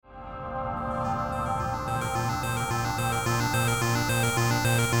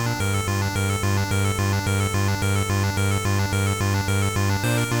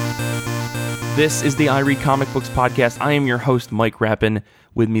This is the I Read Comic Books podcast. I am your host, Mike Rappin.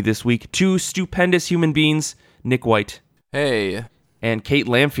 With me this week, two stupendous human beings, Nick White. Hey. And Kate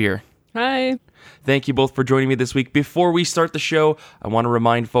Lamphere. Hi. Thank you both for joining me this week. Before we start the show, I want to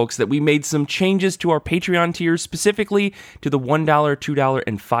remind folks that we made some changes to our Patreon tiers, specifically to the $1, $2,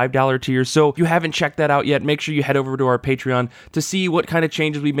 and $5 tiers. So if you haven't checked that out yet, make sure you head over to our Patreon to see what kind of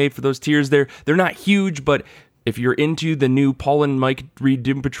changes we made for those tiers. They're not huge, but if you're into the new Paul and Mike read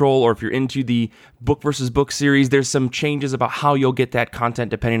Doom Patrol, or if you're into the book versus book series, there's some changes about how you'll get that content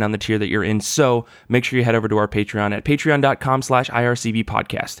depending on the tier that you're in. So make sure you head over to our Patreon at patreon.com/IRCB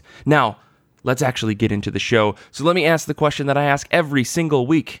podcast. Now, let's actually get into the show. So let me ask the question that I ask every single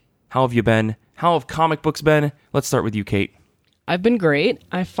week. How have you been? How have comic books been? Let's start with you, Kate. I've been great.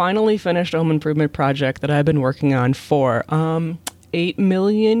 I finally finished a home improvement project that I've been working on for 8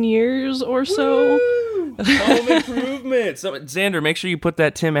 million years or so. Home improvement. So, Xander, make sure you put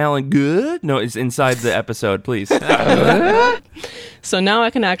that Tim Allen good. No, it's inside the episode, please. So now I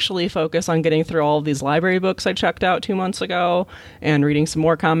can actually focus on getting through all of these library books I checked out 2 months ago and reading some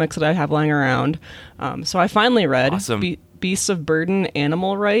more comics that I have lying around. So I finally read Beasts of Burden,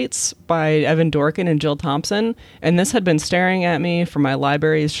 Animal Rights by Evan Dorkin and Jill Thompson. And this had been staring at me from my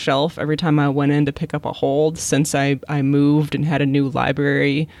library's shelf every time I went in to pick up a hold since I moved and had a new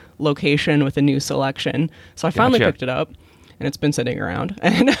library location with a new selection. So I finally picked it up, and it's been sitting around.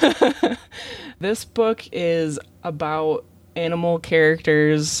 And this book is about animal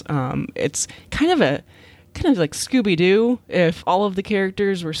characters. It's kind of like Scooby-Doo if all of the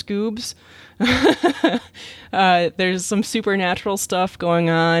characters were Scoobs. There's some supernatural stuff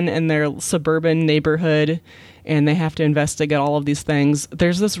going on in their suburban neighborhood, and they have to investigate all of these things.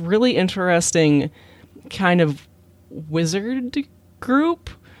 There's this really interesting kind of wizard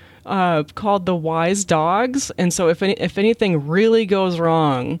group called the Wise Dogs, and so if anything really goes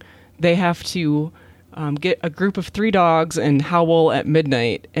wrong, they have to get a group of 3 dogs and howl at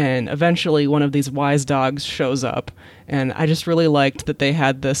midnight, and eventually one of these wise dogs shows up. And I just really liked that they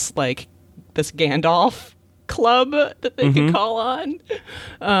had this Gandalf club that they could call on.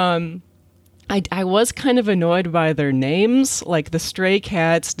 I was kind of annoyed by their names. Like, the stray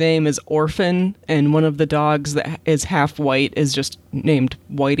cat's name is Orphan, and one of the dogs that is half white is just named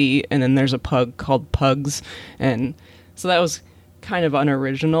Whitey, and then there's a pug called Pugs. And so that was kind of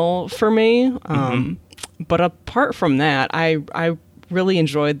unoriginal for me. But apart from that, I really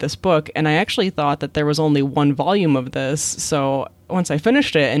enjoyed this book, and I actually thought that there was only 1 volume of this. So once I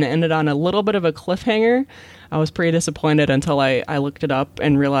finished it and it ended on a little bit of a cliffhanger, I was pretty disappointed until I looked it up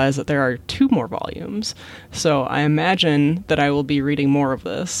and realized that there are 2 more volumes. So I imagine that I will be reading more of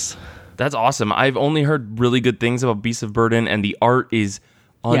this. That's awesome. I've only heard really good things about Beasts of Burden, and the art is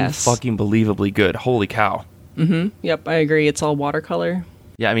unfucking believably good. Holy cow. Yep, I agree. It's all watercolor.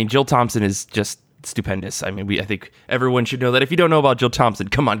 Yeah, I mean, Jill Thompson is just stupendous. I mean, I think everyone should know that. If you don't know about Jill Thompson,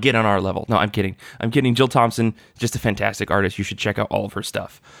 come on, get on our level. No, I'm kidding. Jill Thompson is just a fantastic artist. You should check out all of her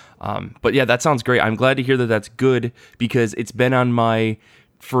stuff. But yeah, that sounds great. I'm glad to hear that that's good, because it's been on my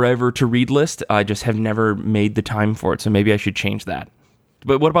forever to read list. I just have never made the time for it, so maybe I should change that.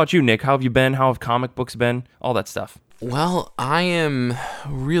 But what about you, Nick? How have you been? How have comic books been? All that stuff. Well, I am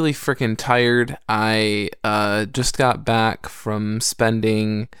really freaking tired. I just got back from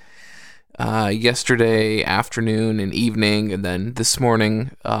spending yesterday afternoon and evening, and then this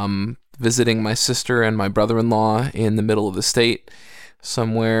morning visiting my sister and my brother-in-law in the middle of the state,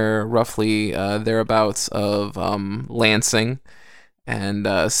 somewhere roughly thereabouts of Lansing,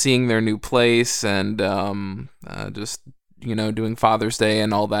 and seeing their new place, and just, doing Father's Day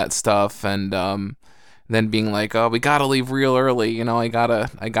and all that stuff, and then being like, oh, we gotta leave real early, I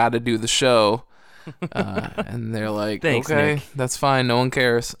gotta do the show. And they're like, thanks, okay, Nick. That's fine, no one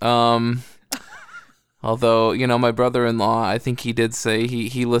cares. Although, my brother-in-law, I think he did say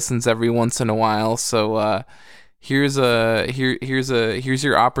he listens every once in a while, so here's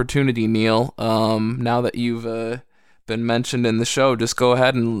your opportunity, Neil. Now that you've been mentioned in the show, just go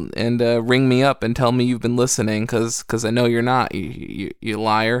ahead and ring me up and tell me you've been listening, because I know you're not, you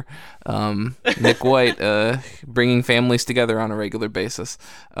liar. Nick White, bringing families together on a regular basis.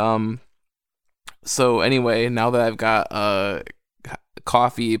 So anyway, now that I've got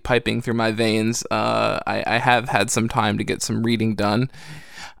coffee piping through my veins, I have had some time to get some reading done.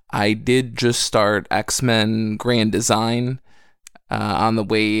 I did just start X-Men Grand Design on the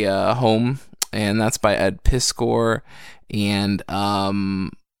way home, and that's by Ed Piskor. And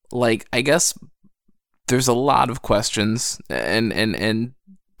I guess there's a lot of questions, and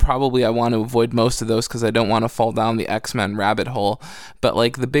probably I want to avoid most of those because I don't want to fall down the X-Men rabbit hole. But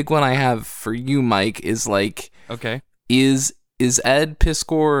the big one I have for you, Mike, is okay, is is Ed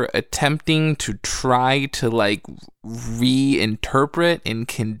Piskor attempting to try to like reinterpret and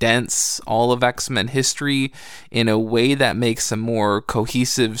condense all of X-Men history in a way that makes a more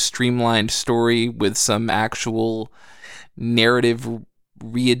cohesive, streamlined story with some actual narrative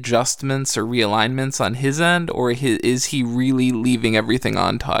readjustments or realignments on his end, or is he really leaving everything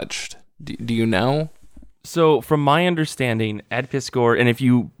untouched? Do you know? So from my understanding, Ed Piskor, and if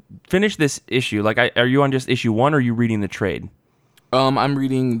you finish this issue, like, are you on just issue 1 or are you reading the trade? I'm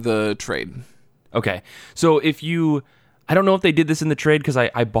reading the trade. Okay. So I don't know if they did this in the trade because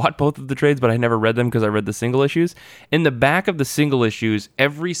I bought both of the trades, but I never read them because I read the single issues. In the back of the single issues,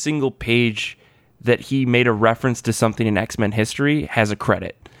 every single page that he made a reference to something in X-Men history has a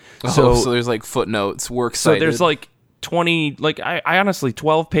credit. So there's like footnotes, works cited. So there's like 20, like I honestly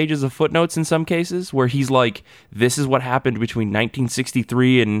 12 pages of footnotes in some cases where he's like, this is what happened between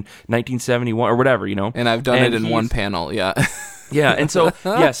 1963 and 1971 or whatever, you know. And I've done it in one panel, yeah. Yeah, and so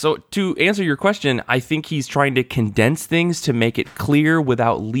so to answer your question, I think he's trying to condense things to make it clear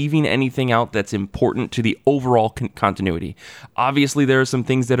without leaving anything out that's important to the overall continuity. Obviously, there are some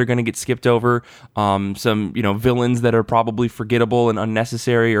things that are going to get skipped over, some villains that are probably forgettable and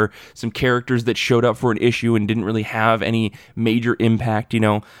unnecessary, or some characters that showed up for an issue and didn't really have any major impact,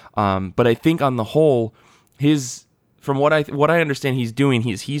 But I think on the whole, from what I understand he's doing,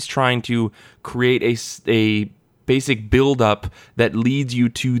 he's trying to create a basic build-up that leads you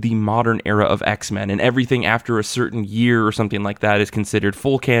to the modern era of X-Men, and everything after a certain year or something like that is considered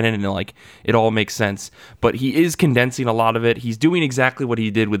full canon, and like it all makes sense. But he is condensing a lot of it. He's doing exactly what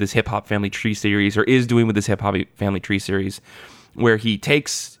he did with his Hip Hop Family Tree series, or is doing with his Hip Hop Family Tree series, where he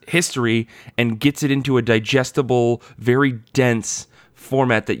takes history and gets it into a digestible, very dense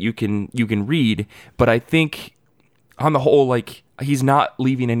format that you can read. But I think on the whole, like, he's not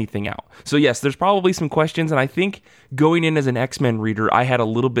leaving anything out. So yes, there's probably some questions, and I think going in as an X-Men reader, I had a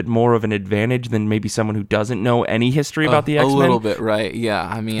little bit more of an advantage than maybe someone who doesn't know any history about the X-Men. A little bit, right? Yeah,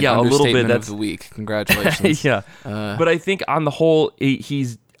 I mean, yeah, a little bit. That's of the week. Congratulations. Yeah, but I think on the whole,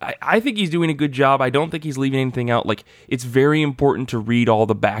 I think he's doing a good job. I don't think he's leaving anything out. Like, it's very important to read all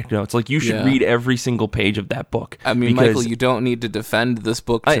the back notes. Like, you should read every single page of that book. I mean, Michael, you don't need to defend this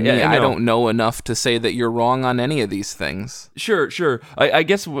book to me. I don't know enough to say that you're wrong on any of these things. Sure. I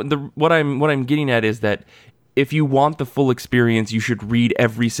guess what I'm getting at is that if you want the full experience, you should read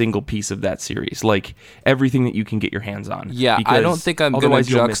every single piece of that series, like everything that you can get your hands on. Yeah, I don't think I'm going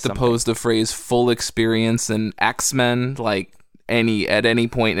to juxtapose the phrase full experience and X-Men, like, at any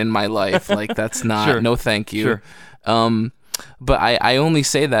point in my life. Like, that's not no thank you. Sure. But I only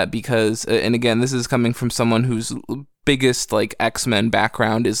say that because, and again, this is coming from someone whose biggest like X-Men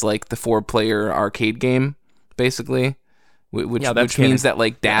background is like the 4-player arcade game, basically, which means that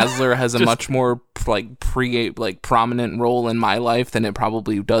like Dazzler has a much more like prominent role in my life than it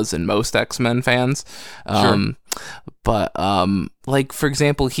probably does in most X-Men fans. Sure. But like, for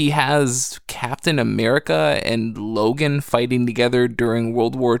example, he has Captain America and Logan fighting together during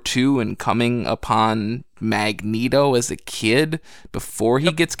World War II and coming upon Magneto as a kid before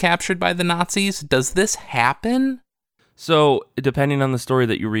he gets captured by the Nazis. Does this happen? So, depending on the story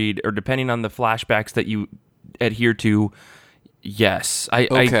that you read, or depending on the flashbacks that you adhere to, yes.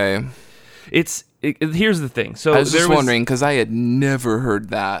 Here's the thing. So I was just wondering, because I had never heard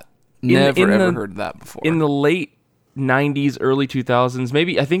that. Ever heard that before. In the late 90s, early 2000s,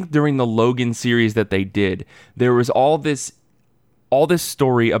 maybe, I think during the Logan series that they did, there was all this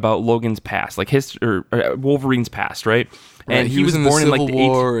story about Logan's past, like Wolverine's past, right? And he was born in the Civil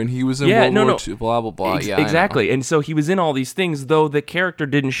War, and he was in World War II, blah, blah, blah. Exactly. And so he was in all these things, though the character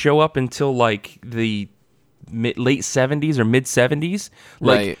didn't show up until like the late 70s or mid 70s.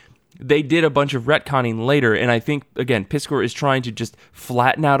 Right. They did a bunch of retconning later, and I think, again, Piskor is trying to just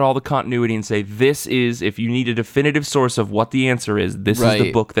flatten out all the continuity and say, this is, if you need a definitive source of what the answer is, this is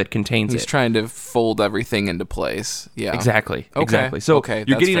the book that contains He's trying to fold everything into place. Yeah. Exactly. So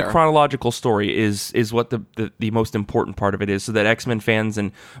you're getting a chronological story is what the most important part of it is, so that X-Men fans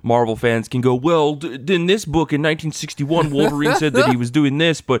and Marvel fans can go, well, in this book in 1961, Wolverine said that he was doing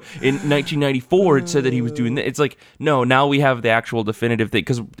this, but in 1994, it said that he was doing that. It's like, no, now we have the actual definitive thing,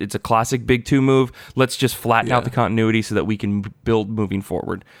 because it's a classic Big Two move. Let's just flatten out the continuity so that we can build moving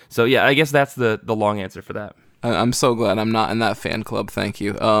forward. So yeah, I guess that's the long answer for that. I'm so glad I'm not in that fan club. Thank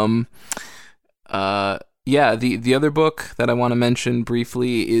you. The other book that I want to mention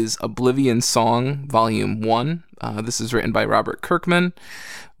briefly is Oblivion Song, Volume 1. This is written by Robert Kirkman,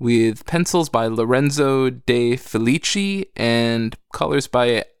 with pencils by Lorenzo De Felici and colors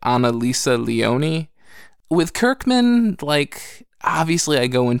by Annalisa Leone. With Kirkman, like, obviously I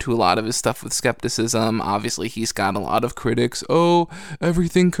go into a lot of his stuff with skepticism. Obviously he's got a lot of critics. Oh,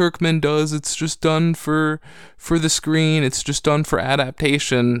 everything Kirkman does, it's just done for the screen. It's just done for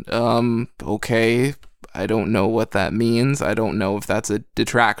adaptation. Okay. I don't know what that means. I don't know if that's a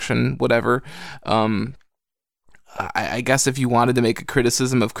detraction, whatever. I guess if you wanted to make a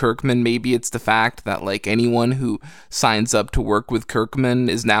criticism of Kirkman, maybe it's the fact that like anyone who signs up to work with Kirkman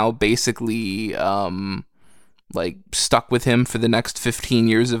is now basically like stuck with him for the next 15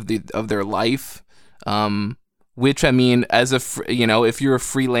 years of their life. Which, I mean, as if you're a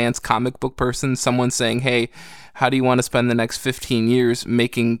freelance comic book person, someone saying, hey, how do you want to spend the next 15 years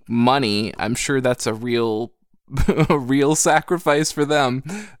making money? I'm sure that's a real sacrifice for them.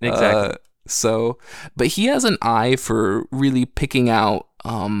 Exactly. But he has an eye for really picking out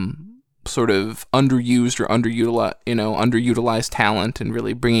sort of underused or underutilized talent and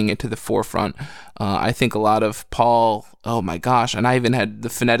really bringing it to the forefront. I think a lot of Paul, oh my gosh, and I even had the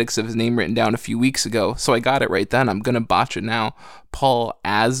phonetics of his name written down a few weeks ago, so I got it right then. I'm going to botch it now. Paul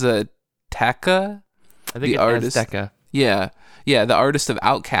Azteca? I think it's Azteca. Yeah, the artist of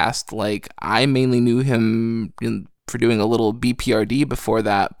Outcast. Like, I mainly knew him for doing a little BPRD before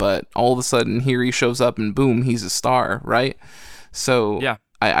that, but all of a sudden here he shows up and boom, he's a star, right? So yeah.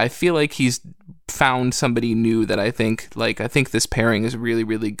 I feel like he's found somebody new that I think this pairing is really,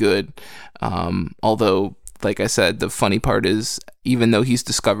 really good. Although, like I said, the funny part is, even though he's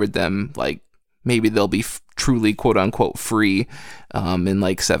discovered them, like, maybe they'll be truly quote unquote free in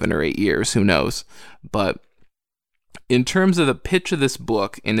like 7 or 8 years, who knows? But in terms of the pitch of this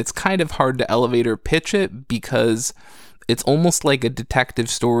book, and it's kind of hard to elevator pitch it because it's almost like a detective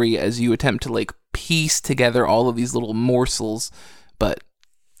story as you attempt to like piece together all of these little morsels, but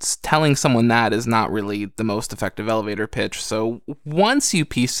telling someone that is not really the most effective elevator pitch. So once you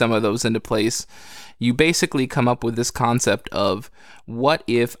piece some of those into place, you basically come up with this concept of, what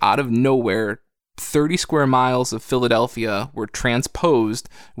if out of nowhere 30 square miles of Philadelphia were transposed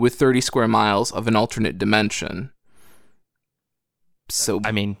with 30 square miles of an alternate dimension? So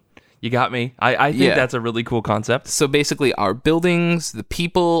I mean, you got me. I think that's a really cool concept. So basically, our buildings, the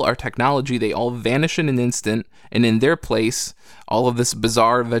people, our technology, they all vanish in an instant, and in their place, all of this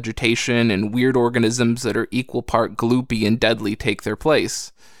bizarre vegetation and weird organisms that are equal part gloopy and deadly take their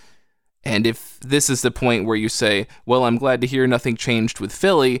place. And if this is the point where you say, well, I'm glad to hear nothing changed with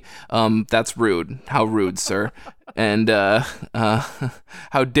Philly, that's rude. How rude, sir. And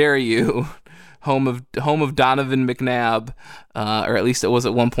how dare you? Home of Donovan McNabb, or at least it was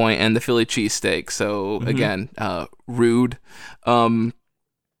at one point, and the Philly cheesesteak. So again, rude.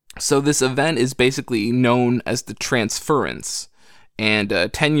 So this event is basically known as the Transference. And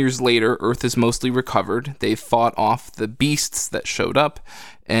 10 years later, Earth is mostly recovered. They've fought off the beasts that showed up,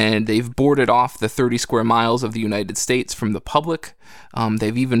 and they've boarded off the 30 square miles of the United States from the public.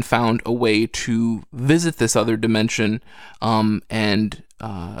 They've even found a way to visit this other dimension and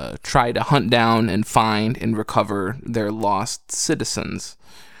try to hunt down and find and recover their lost citizens.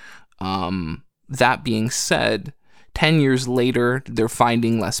 That being said, 10 years later, they're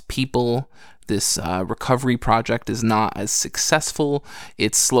finding less people. This recovery project is not as successful.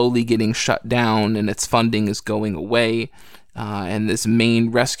 It's slowly getting shut down and its funding is going away. And this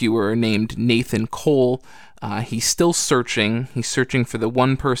main rescuer named Nathan Cole, he's still searching. He's searching for the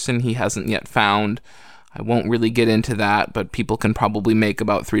one person he hasn't yet found. I won't really get into that, but people can probably make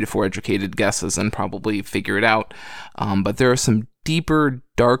about 3 to 4 educated guesses and probably figure it out. But there are some deeper,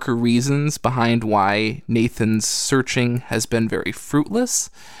 darker reasons behind why Nathan's searching has been very fruitless.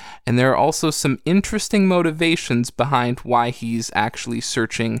 And there are also some interesting motivations behind why he's actually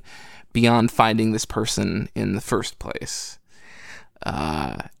searching beyond finding this person in the first place.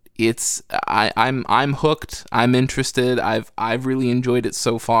 I'm hooked. I'm interested. I've really enjoyed it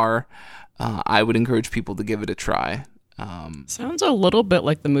so far. I would encourage people to give it a try. Sounds a little bit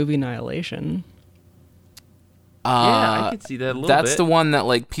like the movie Annihilation. Yeah, I could see that a little bit. That's the one that,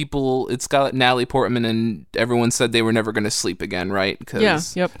 like, people, it's got Natalie Portman and everyone said they were never going to sleep again, right? Yeah,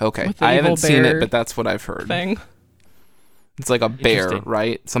 yep. Okay, I haven't seen it, but that's what I've heard. Thing. It's like a bear,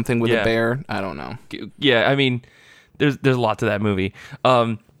 right? Something with a bear? I don't know. Yeah, I mean, there's a lot to that movie.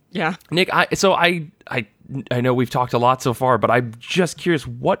 Yeah. Nick, I know we've talked a lot so far, but I'm just curious,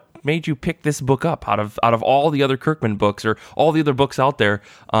 what made you pick this book up out of all the other Kirkman books or all the other books out there?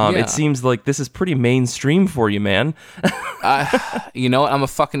 It seems like this is pretty mainstream for you, man. You know what? I'm a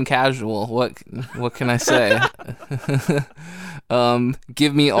fucking casual. What can I say?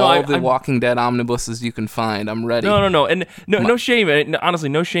 Give me all the Walking Dead omnibuses you can find. I'm ready. No, and no shame. And honestly,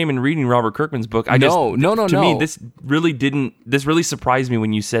 no shame in reading Robert Kirkman's book. To me, this really surprised me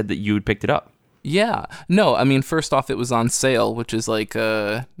when you said that you had picked it up. Yeah. No, I mean, first off, it was on sale, which is like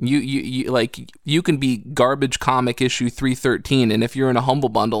you can be garbage comic issue 313, and if you're in a Humble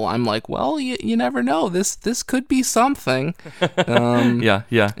Bundle, I'm like, well, you never know. This could be something. Yeah.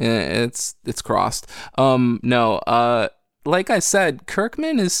 It's crossed. No. Like I said,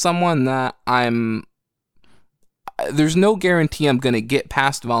 Kirkman is someone that there's no guarantee I'm going to get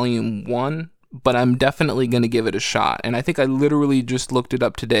past volume 1, but I'm definitely going to give it a shot. And I think I literally just looked it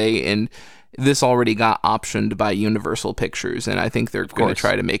up today, and this already got optioned by Universal Pictures, and I think they're going to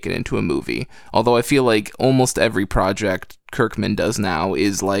try to make it into a movie. Although I feel like almost every project Kirkman does now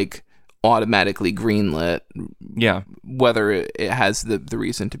is like automatically greenlit. Yeah. Whether it has the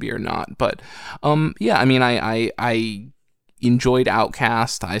reason to be or not. But yeah, I mean, I enjoyed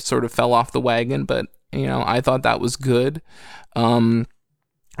Outcast. I sort of fell off the wagon, but I thought that was good.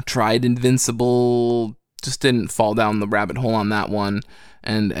 Tried Invincible, just didn't fall down the rabbit hole on that one.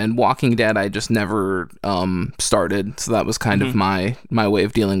 And Walking Dead, I just never started, so that was kind of my way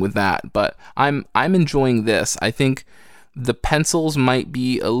of dealing with that. But I'm enjoying this. I think the pencils might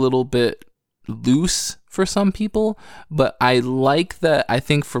be a little bit loose for some people, but I like that. I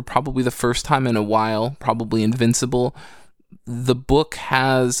think for probably the first time in a while, probably Invincible, the book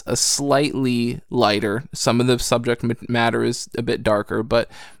has a slightly lighter, some of the subject matter is a bit darker, but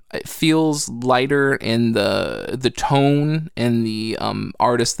it feels lighter, and the tone and the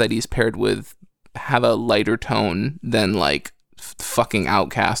artist that he's paired with have a lighter tone than like fucking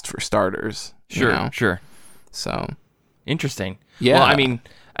Outcast, for starters. Sure. So interesting. Yeah. Well, I mean,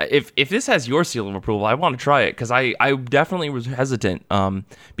 if this has your seal of approval, I want to try it, because I definitely was hesitant,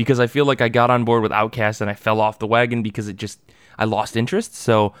 because I feel like I got on board with Outcast and I fell off the wagon because I lost interest.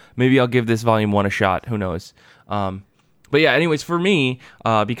 So maybe I'll give this volume 1 a shot. Who knows? But yeah, anyways, for me,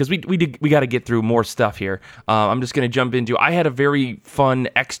 because we got to get through more stuff here, I'm just going to jump into, I had a very fun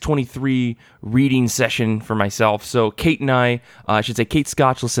X-23 reading session for myself. So Kate and I should say Kate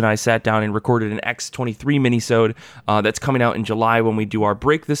Scotchless and I sat down and recorded an X-23 minisode that's coming out in July when we do our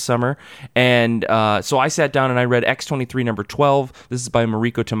break this summer. And so I sat down and I read X-23 number 12. This is by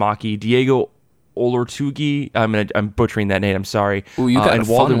Mariko Tamaki, Diego Olortugi. I'm butchering that name. I'm sorry. Ooh, you got a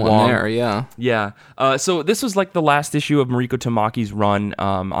fun one there. Yeah. Yeah. So this was like the last issue of Mariko Tamaki's run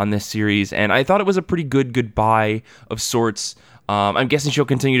on this series, and I thought it was a pretty good goodbye of sorts. I'm guessing she'll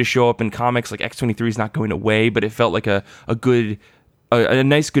continue to show up in comics. Like X-23 is not going away, but it felt like a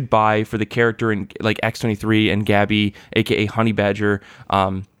nice goodbye for the character in like X-23 and Gabby, aka Honey Badger.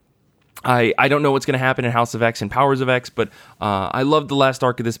 I don't know what's going to happen in House of X and Powers of X, but I loved the last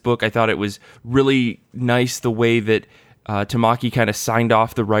arc of this book. I thought it was really nice the way that Tamaki kind of signed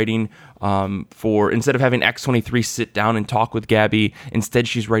off the writing for, instead of having X-23 sit down and talk with Gabby, instead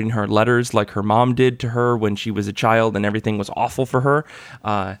she's writing her letters like her mom did to her when she was a child and everything was awful for her.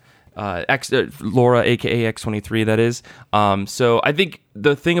 Laura, aka X-23, that is. So I think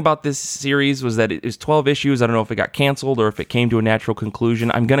the thing about this series was that it is 12 issues. I don't know if it got canceled or if it came to a natural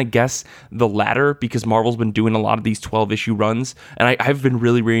conclusion. I'm gonna guess the latter, because Marvel's been doing a lot of these 12-issue runs, and I've been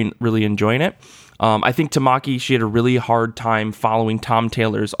really, really, really enjoying it. I think Tamaki, she had a really hard time following Tom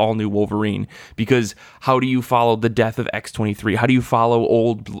Taylor's all-new Wolverine, because how do you follow the death of X-23? How do you follow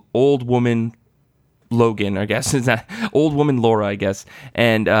old woman Logan, I guess? Is that old woman Laura, I guess?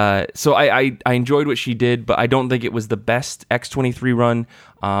 And so I enjoyed what she did, but I don't think it was the best X-23 run.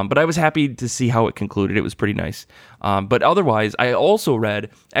 But I was happy to see how it concluded. It was pretty nice. But otherwise, I also read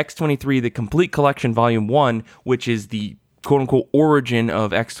X-23, the Complete Collection Volume 1, which is the quote-unquote origin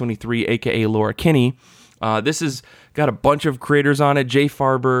of X-23, aka Laura Kinney. This has got a bunch of creators on it. Jay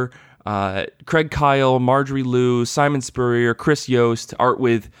Farber, Craig Kyle, Marjorie Liu, Simon Spurrier, Chris Yost, art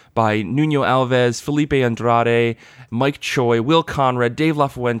by Nuno Alves, Felipe Andrade, Mike Choi, Will Conrad, Dave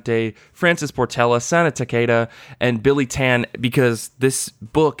LaFuente, Francis Portela, Sana Takeda, and Billy Tan, because this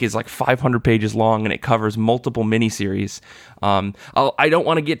book is like 500 pages long and it covers multiple miniseries. I don't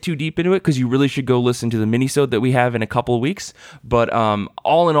want to get too deep into it because you really should go listen to the minisode that we have in a couple of weeks. But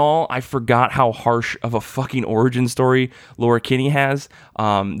all in all, I forgot how harsh of a fucking origin story Laura Kinney has.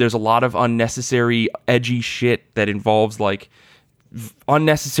 There's a lot of unnecessary, edgy shit that involves like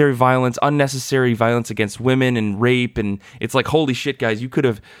unnecessary violence against women and rape, and it's like, holy shit, guys, you could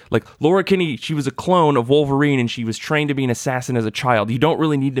have, like, Laura Kinney, she was a clone of Wolverine and she was trained to be an assassin as a child. You don't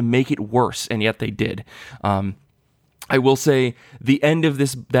really need to make it worse, and yet they did. I will say the end of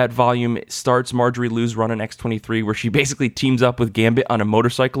that volume starts Marjorie Liu's run on X-23, where she basically teams up with Gambit on a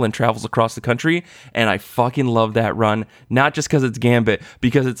motorcycle and travels across the country, and I fucking love that run. Not just because it's Gambit,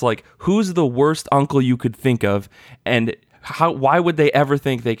 because it's like, who's the worst uncle you could think of, and why would they ever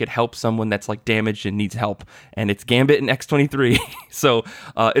think they could help someone that's like damaged and needs help? And it's Gambit and X-23. So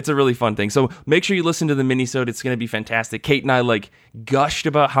it's a really fun thing. So make sure you listen to the minisode. It's going to be fantastic. Kate and I like gushed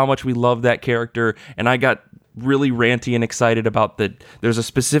about how much we love that character, and I got really ranty and excited about there's a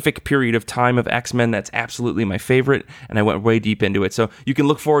specific period of time of X-Men that's absolutely my favorite, and I went way deep into it. So you can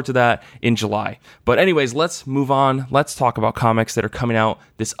look forward to that in July. But anyways, let's move on. Let's talk about comics that are coming out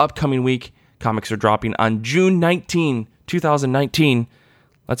this upcoming week. Comics are dropping on June 19, 2019.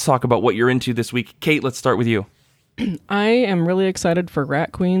 Let's talk about what you're into this week. Kate, let's start with you. I am really excited for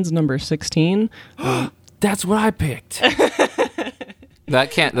Rat Queens number 16. That's what I picked.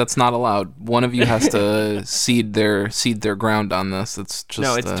 That's not allowed. One of you has to seed their ground on this. It's just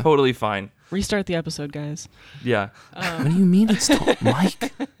no, it's totally fine. Restart the episode, guys. Yeah. What do you mean it's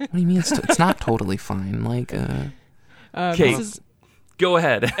Mike? What do you mean it's not totally fine? Like, Kate, go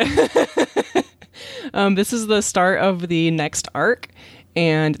ahead. This is the start of the next arc,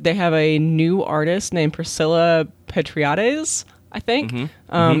 and they have a new artist named Priscilla Petriades, I think.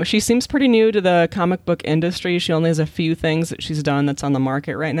 She seems pretty new to the comic book industry. She only has a few things that she's done that's on the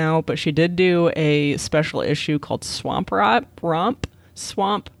market right now, but she did do a special issue called Swamp Romp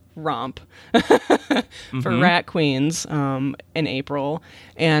for Rat Queens in April,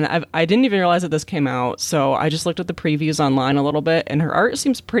 and I didn't even realize that this came out, so I just looked at the previews online a little bit, and her art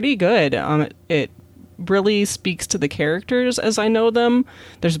seems pretty good. It really speaks to the characters as I know them.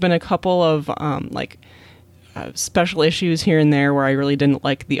 There's been a couple of special issues here and there where I really didn't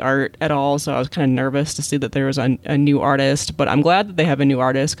like the art at all, so I was kind of nervous to see that there was a new artist, but I'm glad that they have a new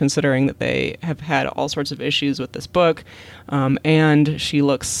artist considering that they have had all sorts of issues with this book, and she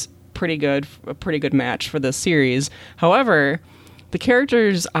looks pretty good, a pretty good match for this series. However, the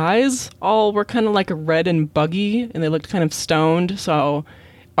characters' eyes all were kind of like red and buggy, and they looked kind of stoned, so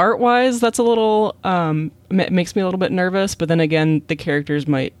art-wise, that's a little, makes me a little bit nervous, but then again, the characters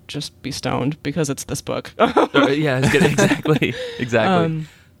might just be stoned because it's this book. Yeah, exactly.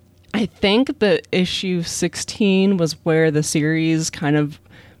 I think that issue 16 was where the series kind of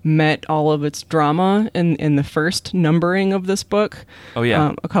met all of its drama in the first numbering of this book. Oh,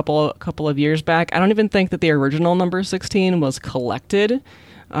 yeah. A couple of years back. I don't even think that the original number 16 was collected,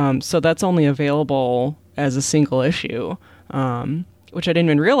 so that's only available as a single issue. Which I didn't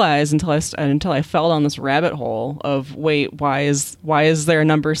even realize until I fell down this rabbit hole of, wait, why is there a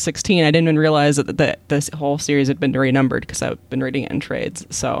number 16? I didn't even realize that this whole series had been renumbered because I've been reading it in trades.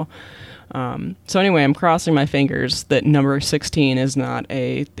 So anyway, I'm crossing my fingers that number 16 is not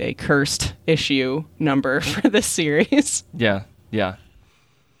a cursed issue number for this series. Yeah.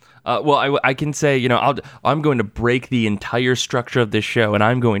 Well, I can say, I'm going to break the entire structure of this show, and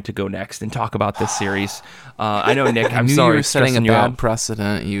I'm going to go next and talk about this series. I know, Nick, I'm sorry. You're setting a bad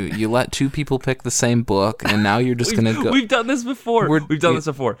precedent. You let two people pick the same book, and now you're just going to go. We've done this before. This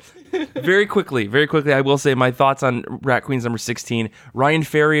before. Very quickly, I will say my thoughts on Rat Queens number 16. Ryan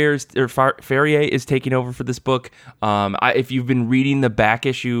Ferrier is taking over for this book. If you've been reading the back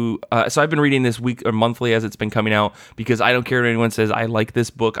issue, so I've been reading this week or monthly as it's been coming out, because I don't care what anyone says. I like this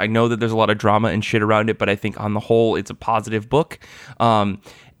book. I know that there's a lot of drama and shit around it, but I think on the whole, it's a positive book.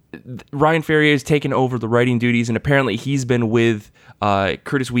 Ryan Ferrier has taken over the writing duties, and apparently he's been with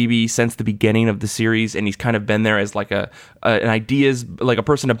Curtis Wiebe since the beginning of the series, and he's kind of been there as like an ideas, like a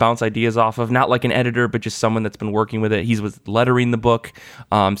person to bounce ideas off of, not like an editor, but just someone that's been working with it. He was lettering the book,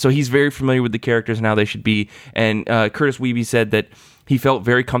 so he's very familiar with the characters and how they should be. And Curtis Wiebe said that he felt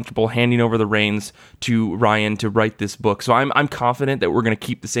very comfortable handing over the reins to Ryan to write this book. So I'm confident that we're going to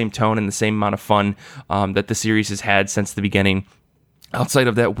keep the same tone and the same amount of fun that the series has had since the beginning. Outside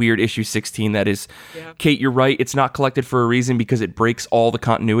of that weird issue 16, that is, yeah. Kate, you're right. It's not collected for a reason because it breaks all the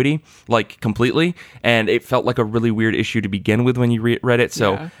continuity, like, completely. And it felt like a really weird issue to begin with when you read it.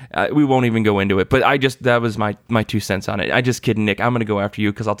 So we won't even go into it. But that was my 2 cents on it. I just kidding, Nick. I'm going to go after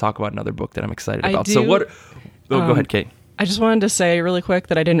you because I'll talk about another book that I'm excited about. So what? Go ahead, Kate. I just wanted to say really quick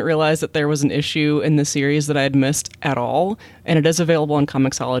that I didn't realize that there was an issue in the series that I had missed at all, and it is available in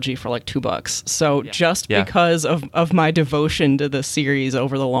Comixology for like $2. So because of my devotion to the series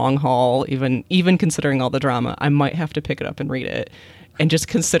over the long haul, even considering all the drama, I might have to pick it up and read it and just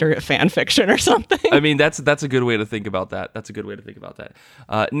consider it fan fiction or something. I mean, that's a good way to think about that.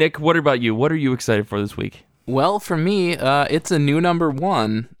 Nick, what about you? What are you excited for this week? Well, for me, it's a new number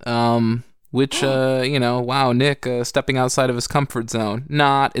 1. Which, wow, Nick stepping outside of his comfort zone.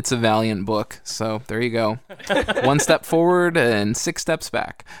 It's a Valiant book, so there you go. 1 step forward and 6 steps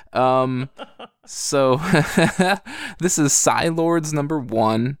back. So this is Psylords number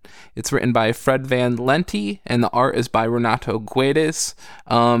 1. It's written by Fred Van Lente, and the art is by Renato Guedes.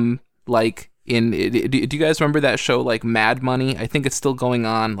 do you guys remember that show like Mad Money? I think it's still going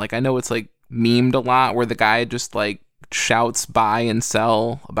on. Like I know it's like memed a lot where the guy just like shouts buy and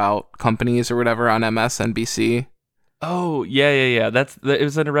sell about companies or whatever on MSNBC. Oh, yeah. It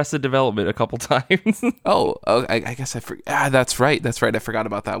was an Arrested Development a couple times. I guess I forgot. That's right. I forgot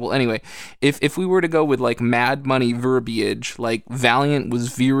about that. Well, anyway, if we were to go with like Mad Money verbiage, like Valiant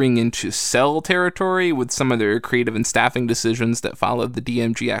was veering into sell territory with some of their creative and staffing decisions that followed the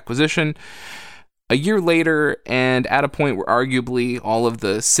DMG acquisition. A year later, and at a point where arguably all of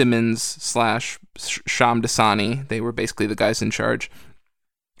the Simmons/Shamdasani, they were basically the guys in charge.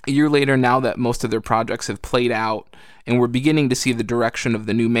 A year later, now that most of their projects have played out and we're beginning to see the direction of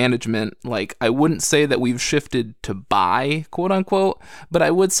the new management, like I wouldn't say that we've shifted to buy, quote unquote, but I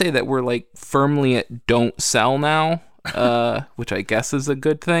would say that we're like firmly at don't sell now, which I guess is a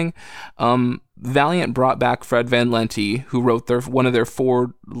good thing. Valiant brought back Fred Van Lente, who wrote one of their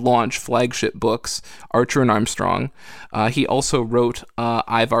 4 launch flagship books, Archer and Armstrong. He also wrote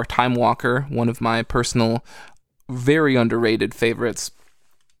Ivar Time Walker, one of my personal, very underrated favorites,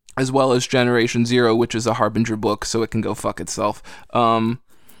 as well as Generation Zero, which is a Harbinger book, so it can go fuck itself. And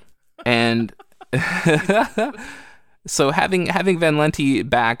so having Van Lente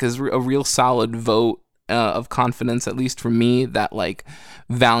back is a real solid vote of confidence, at least for me, that like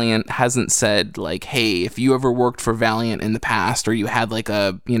Valiant hasn't said like, hey, if you ever worked for Valiant in the past, or you had like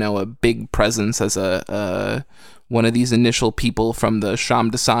a big presence as a one of these initial people from the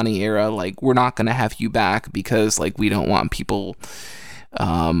Shamdasani era, like we're not gonna have you back because like we don't want people.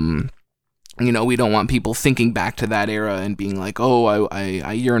 We don't want people thinking back to that era and being like, oh,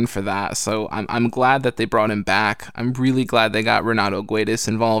 I yearn for that. So I'm glad that they brought him back. I'm really glad they got Renato Guedes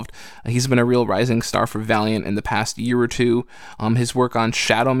involved. He's been a real rising star for Valiant in the past year or two. His work on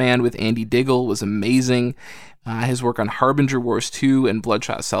Shadow Man with Andy Diggle was amazing. His work on Harbinger Wars 2 and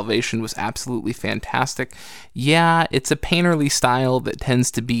Bloodshot Salvation was absolutely fantastic. Yeah, it's a painterly style that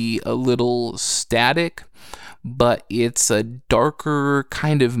tends to be a little static, but it's a darker,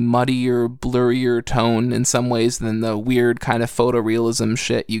 kind of muddier, blurrier tone in some ways than the weird kind of photorealism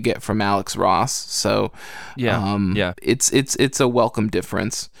shit you get from Alex Ross. So, it's a welcome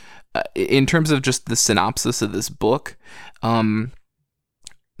difference. In terms of just the synopsis of this book,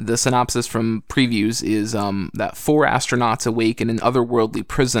 the synopsis from previews is that 4 astronauts awake in an otherworldly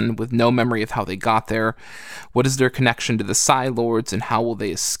prison with no memory of how they got there. What is their connection to the Psi Lords, and how will they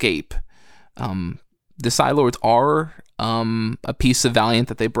escape? The Psi Lords are a piece of Valiant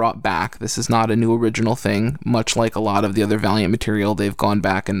that they brought back. This is not a new original thing. Much like a lot of the other Valiant material, they've gone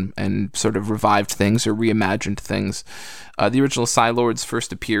back and sort of revived things or reimagined things. The original Psi Lords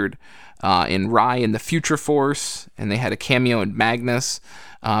first appeared in Rai in the Future Force, and they had a cameo in Magnus.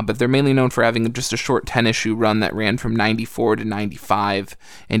 But they're mainly known for having just a short 10-issue run that ran from 94 to 95,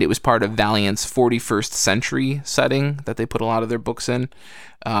 and it was part of Valiant's 41st Century setting that they put a lot of their books in.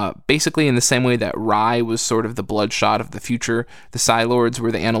 Basically, in the same way that Rai was sort of the Bloodshot of the future, the Psi Lords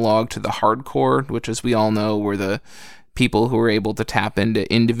were the analog to the Hardcore, which, as we all know, were the people who were able to tap into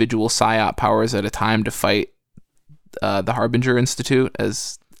individual psyop powers at a time to fight the Harbinger Institute,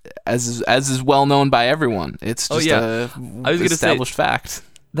 as is well known by everyone. It's just established fact.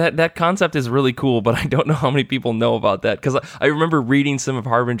 That concept is really cool, but I don't know how many people know about that, because I remember reading some of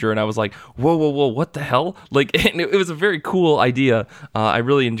Harbinger and I was like, whoa, what the hell? Like, and it was a very cool idea. I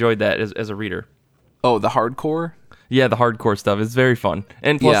really enjoyed that as a reader. Oh, the Hardcore? Yeah, the Hardcore stuff is very fun.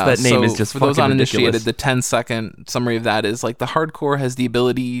 And plus that name is just fucking ridiculous. For those uninitiated, the 10-second summary of that is like the Hardcore has the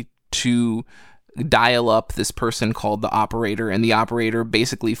ability to dial up this person called the Operator, and the Operator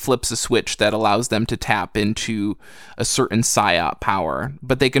basically flips a switch that allows them to tap into a certain psyop power,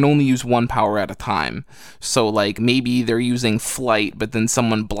 but they can only use one power at a time. So like maybe they're using flight, but then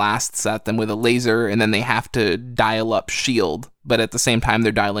someone blasts at them with a laser, and then they have to dial up shield, but at the same time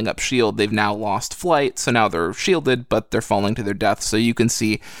they're dialing up shield, they've now lost flight, so now they're shielded, but they're falling to their death. So you can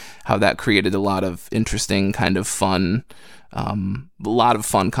see how that created a lot of interesting kind of fun a lot of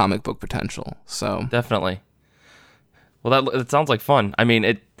fun comic book potential. So definitely. Well, that sounds like fun. I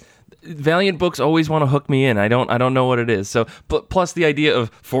mean, Valiant books always want to hook me in. I don't know what it is. So, but plus the idea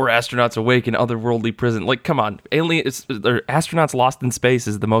of 4 astronauts awake in otherworldly prison. Like, come on, astronauts lost in space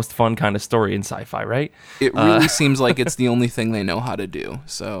is the most fun kind of story in sci-fi, right? It really seems like it's the only thing they know how to do.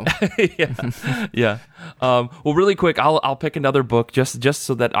 So, yeah. Well, really quick, I'll pick another book just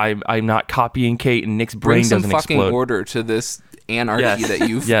so that I'm not copying Kate and Nick's brain doesn't explode. Bring some fucking order to this anarchy that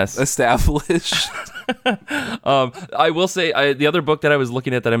you've established. I will say the other book that I was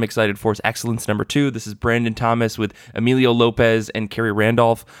looking at that I'm excited for is Excellence #2. This is Brandon Thomas with Emilio Lopez and Carrie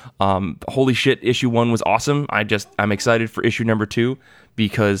Randolph. Holy shit, issue 1 was awesome. I'm excited for issue #2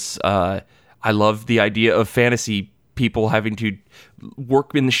 because I love the idea of fantasy people having to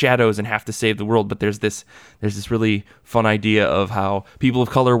work in the shadows and have to save the world, but there's this really fun idea of how people of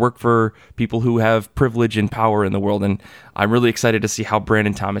color work for people who have privilege and power in the world, and I'm really excited to see how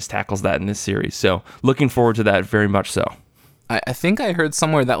Brandon Thomas tackles that in this series. So looking forward to that very much so. I think I heard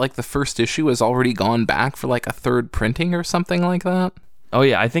somewhere that like the first issue has already gone back for like a third printing or something like that. Oh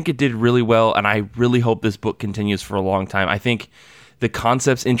yeah, I think it did really well, and I really hope this book continues for a long time. I think the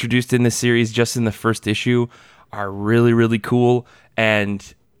concepts introduced in this series just in the first issue are really, really cool,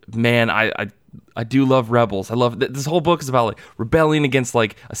 and man, I do love rebels. I love this whole book is about like rebelling against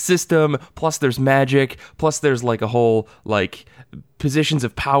like a system, plus there's magic, plus there's like a whole like positions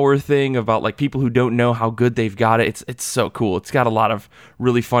of power thing about like people who don't know how good they've got it. It's so cool. It's got a lot of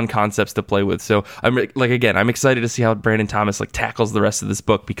really fun concepts to play with. So I'm excited to see how Brandon Thomas like tackles the rest of this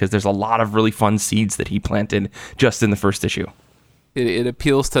book, because there's a lot of really fun seeds that he planted just in the first issue. It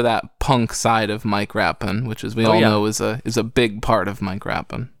appeals to that punk side of Mike Rapin, which as we all know is a big part of Mike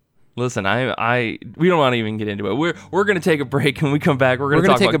Rapin. Listen, we don't want to even get into it. We're going to take a break, and when we come back, we're going to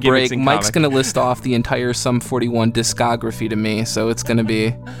talk take about a break. Mike's going to list off the entire Sum 41 discography to me, so it's going to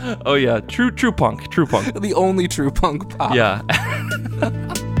be oh yeah, true punk. The only true punk pop. Yeah.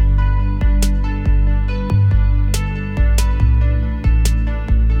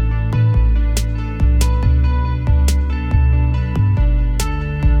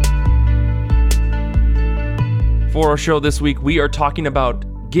 For our show this week, we are talking about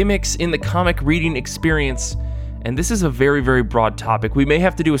gimmicks in the comic reading experience, and this is a very, very broad topic. We may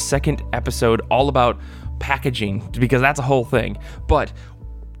have to do a second episode all about packaging, because that's a whole thing. But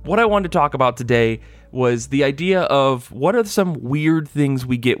what I wanted to talk about today was the idea of what are some weird things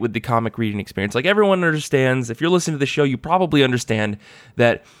we get with the comic reading experience. Like, everyone understands, if you're listening to the show, you probably understand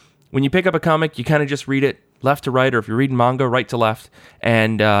that when you pick up a comic, you kind of just read it left to right, or if you're reading manga, right to left,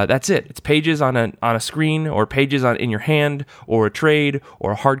 and that's it. It's pages on a screen, or pages in your hand, or a trade,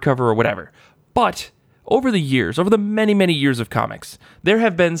 or a hardcover, or whatever. But over the many, many years of comics, there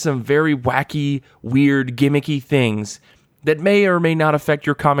have been some very wacky, weird, gimmicky things that may or may not affect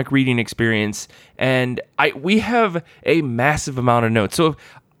your comic reading experience, and we have a massive amount of notes. So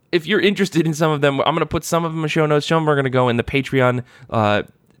if you're interested in some of them, I'm going to put some of them in show notes. Some of them are going to go in the Patreon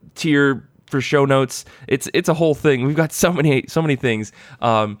tier for show notes. It's a whole thing. We've got so many things.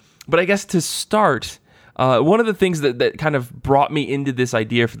 But I guess to start, one of the things that kind of brought me into this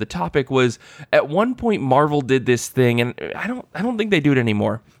idea for the topic was, at one point Marvel did this thing, and I don't think they do it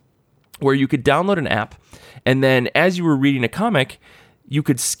anymore, where you could download an app, and then as you were reading a comic, you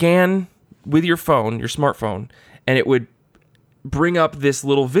could scan with your phone, your smartphone, and it would bring up this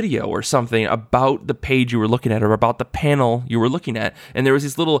little video or something about the page you were looking at, or about the panel you were looking at. And there was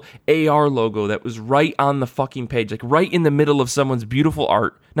this little AR logo that was right on the fucking page, like right in the middle of someone's beautiful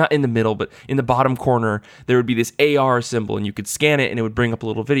art. Not in the middle, but in the bottom corner, there would be this AR symbol, and you could scan it and it would bring up a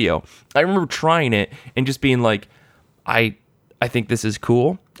little video. I remember trying it and just being like, I think this is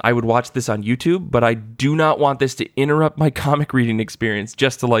cool. I would watch this on YouTube, but I do not want this to interrupt my comic reading experience,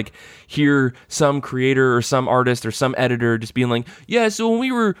 just to like hear some creator or some artist or some editor just being like, yeah, so when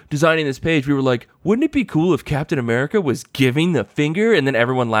we were designing this page, we were like, wouldn't it be cool if Captain America was giving the finger? And then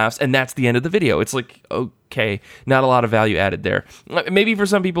everyone laughs, and that's the end of the video. It's like, okay, not a lot of value added there. Maybe for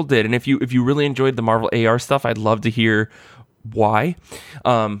some people did, and if you really enjoyed the Marvel AR stuff, I'd love to hear why.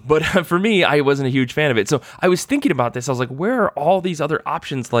 But for me, I wasn't a huge fan of it. So I was thinking about this. I was like, where are all these other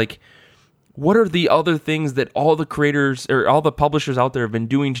options? Like, what are the other things that all the creators or all the publishers out there have been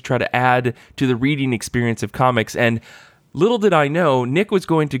doing to try to add to the reading experience of comics? And little did I know, Nick was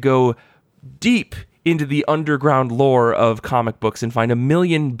going to go deep into the underground lore of comic books and find a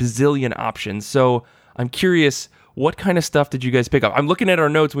million bazillion options. So I'm curious, what kind of stuff did you guys pick up? I'm looking at our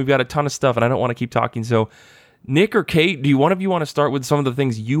notes. We've got a ton of stuff, and I don't want to keep talking. So Nick or Kate, do one of you want to start with some of the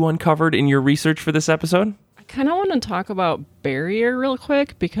things you uncovered in your research for this episode? I kind of want to talk about Barrier real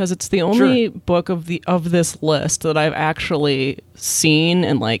quick, because it's the only book of this list that I've actually seen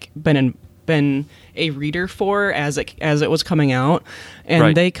and like been a reader for as it was coming out,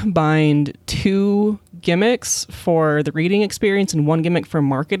 and They combined 2 gimmicks for the reading experience and 1 gimmick for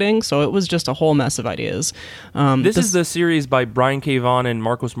marketing, so it was just a whole mess of ideas. This is the series by Brian K. Vaughan and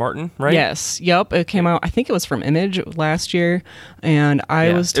Marcos Martin, right? Yes, yep. It came out, I think it was from Image last year, and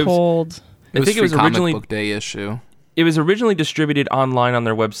I was told... I think it was originally Comic Book Day issue. It was originally distributed online on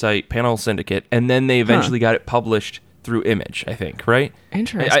their website, Panel Syndicate, and then they eventually got it published through Image, I think, right?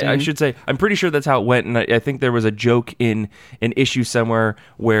 Interesting. I should say, I'm pretty sure that's how it went, and I think there was a joke in an issue somewhere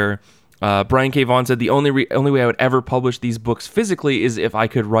where Brian K. Vaughan said the only way I would ever publish these books physically is if I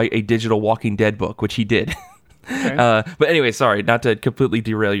could write a digital Walking Dead book, which he did. Okay. But anyway, sorry, not to completely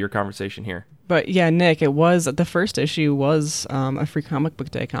derail your conversation here. But yeah, Nick, it was the first issue was a Free Comic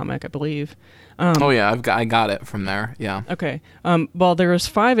Book Day comic, I believe. I got it from there. Yeah. Okay. Well, there was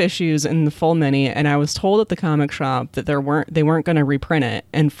 5 issues in the full mini, and I was told at the comic shop that they weren't going to reprint it.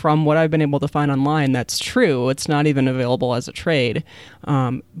 And from what I've been able to find online, that's true. It's not even available as a trade.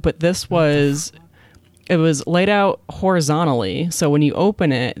 But this was. It was laid out horizontally, so when you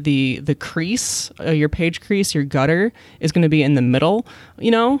open it, the crease, your page crease, your gutter, is going to be in the middle,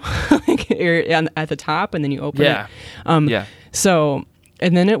 like at the top, and then you open it. So,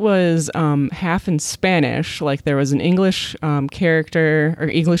 and then it was half in Spanish, like there was an English character, or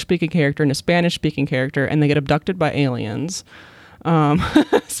English-speaking character, and a Spanish-speaking character, and they get abducted by aliens.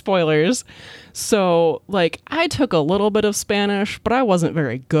 Spoilers. So, like, I took a little bit of Spanish, but I wasn't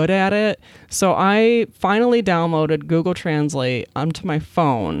very good at it. So I finally downloaded Google Translate onto my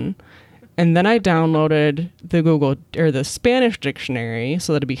phone, and then I downloaded the Spanish dictionary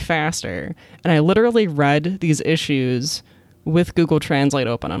so that it'd be faster. And I literally read these issues with Google Translate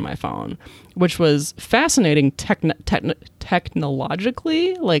open on my phone, which was fascinating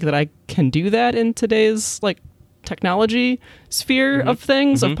technologically, like that I can do that in today's, like, technology sphere of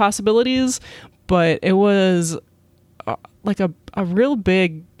things, of possibilities. But it was like a real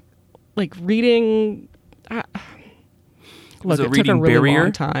big, like, reading. Was it took a really barrier?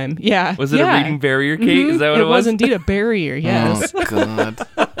 Long time. Yeah. Was it a reading barrier, Kate? Is that what it was? It was indeed a barrier, yes. Oh, God.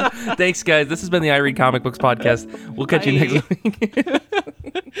 Thanks, guys. This has been the I Read Comic Books podcast. We'll catch you next week.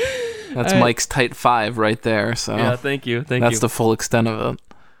 That's Mike's tight 5 right there. So yeah, thank you. That's the full extent of it.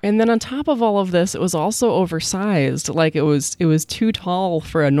 And then on top of all of this, it was also oversized. Like it was too tall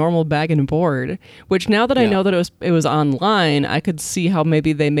for a normal bag and board. Which now that I know that it was online, I could see how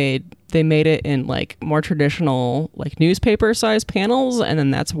maybe they made it in like more traditional like newspaper size panels, and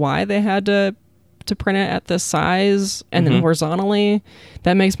then that's why they had to print it at this size and then horizontally.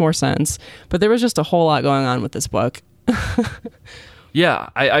 That makes more sense. But there was just a whole lot going on with this book. Yeah,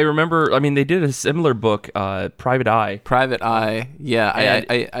 I remember. I mean, they did a similar book, Private Eye. Private Eye. Yeah,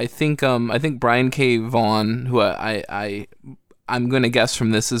 I think Brian K. Vaughan, who I'm gonna guess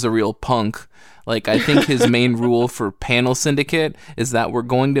from this is a real punk. Like, I think his main rule for Panel Syndicate is that we're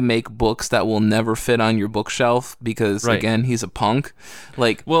going to make books that will never fit on your bookshelf because, again, he's a punk.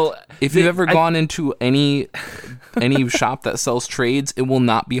 Like, well, if you've ever gone into any shop that sells trades, it will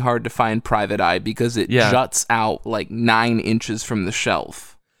not be hard to find Private Eye because it juts out like 9 inches from the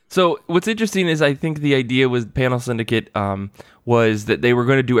shelf. So what's interesting is I think the idea was Panel Syndicate was that they were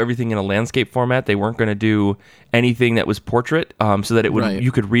going to do everything in a landscape format. They weren't going to do anything that was portrait, so that it would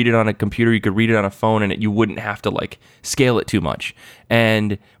you could read it on a computer, you could read it on a phone, and you wouldn't have to like scale it too much.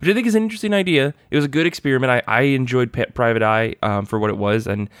 And which I think is an interesting idea. It was a good experiment. I enjoyed Private Eye for what it was,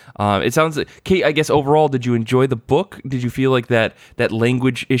 and it sounds like, Kate, I guess overall, did you enjoy the book? Did you feel like that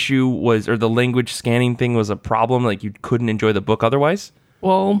language issue was, or the language scanning thing was a problem? Like you couldn't enjoy the book otherwise?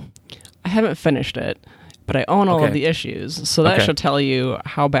 Well, I haven't finished it, but I own all of the issues, so that should tell you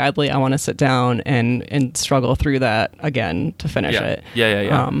how badly I want to sit down and struggle through that again to finish it.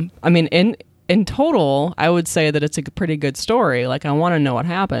 Yeah. I mean, in total, I would say that it's a pretty good story. Like, I want to know what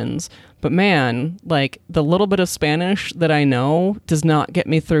happens, but man, like, the little bit of Spanish that I know does not get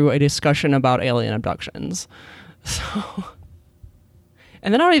me through a discussion about alien abductions. So,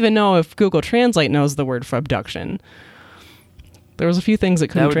 and then I don't even know if Google Translate knows the word for abduction. There was a few things that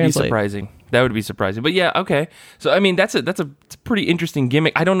couldn't translate. That would be surprising. But yeah, okay. So I mean, that's a pretty interesting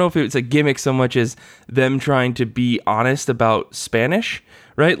gimmick. I don't know if it's a gimmick so much as them trying to be honest about Spanish,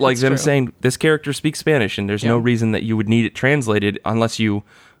 right? Like that's them saying this character speaks Spanish, and there's no reason that you would need it translated unless you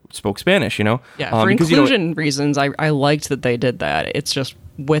spoke Spanish. Yeah, for inclusion reasons, I liked that they did that. It's just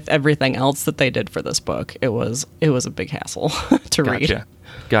with everything else that they did for this book, it was a big hassle to read.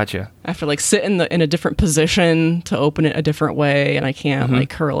 Gotcha. I have to like sit in a different position to open it a different way, and I can't like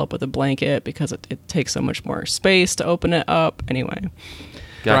curl up with a blanket because it takes so much more space to open it up. Anyway,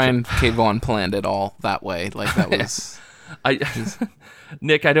 Brian K. Vaughan planned it all that way. Like that was.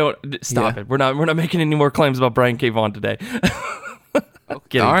 Nick, I don't stop it. We're not making any more claims about Brian K. Vaughan today.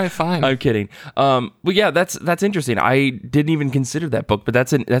 Kidding. All right, fine. I'm kidding. But yeah, that's interesting. I didn't even consider that book, but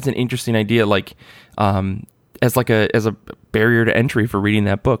that's an interesting idea. Like, as a barrier to entry for reading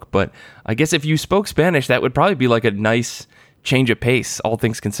that book. But I guess if you spoke Spanish, that would probably be like a nice change of pace, all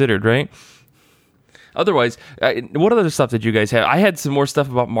things considered, right? Otherwise, what other stuff did you guys have? I had some more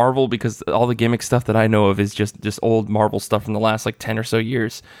stuff about Marvel because all the gimmick stuff that I know of is just old Marvel stuff from the last like 10 or so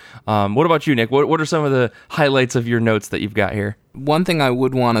years. What about you, Nick? What are some of the highlights of your notes that you've got here? One thing I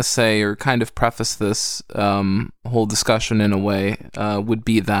would want to say, or kind of preface this whole discussion in a way, would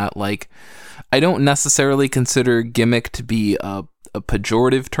be that like I don't necessarily consider gimmick to be a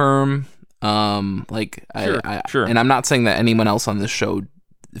pejorative term. Sure. And I'm not saying that anyone else on this show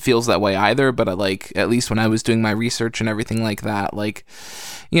feels that way either, but at least when I was doing my research and everything like that,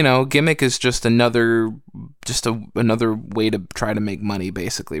 gimmick is just another way to try to make money,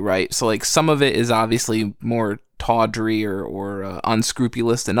 basically, right? So some of it is obviously more tawdry or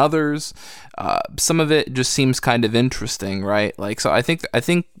unscrupulous than others. Some of it just seems kind of interesting, right? So I think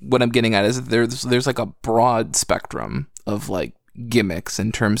what I'm getting at is there's a broad spectrum of gimmicks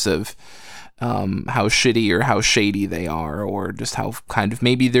in terms of how shitty or how shady they are, or just how kind of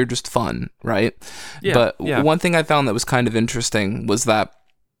maybe they're just fun, right? Yeah, but one thing I found that was kind of interesting was that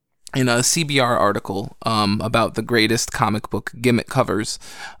in a CBR article about the greatest comic book gimmick covers,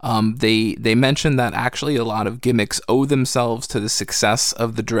 they mentioned that actually a lot of gimmicks owe themselves to the success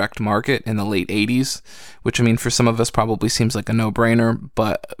of the direct market in the late 80s, which I mean for some of us probably seems like a no-brainer,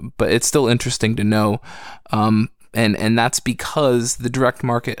 but it's still interesting to know. And that's because the direct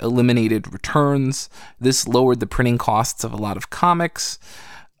market eliminated returns. This lowered the printing costs of a lot of comics.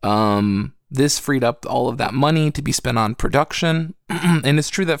 This freed up all of that money to be spent on production. And it's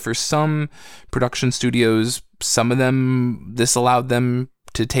true that for some production studios, some of them, this allowed them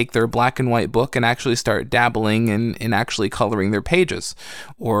to take their black and white book and actually start dabbling in actually coloring their pages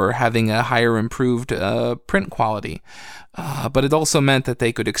or having a higher improved print quality. But it also meant that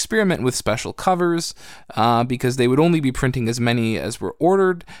they could experiment with special covers because they would only be printing as many as were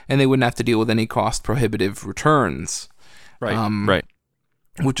ordered, and they wouldn't have to deal with any cost-prohibitive returns. Right, right.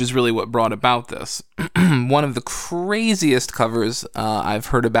 Which is really what brought about this. One of the craziest covers I've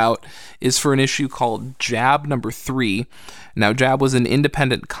heard about is for an issue called Jab number 3. Now, Jab was an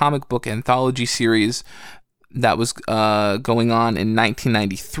independent comic book anthology series that was going on in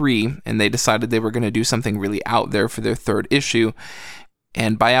 1993, and they decided they were going to do something really out there for their third issue.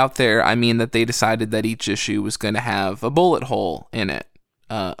 And by out there, I mean that they decided that each issue was going to have a bullet hole in it,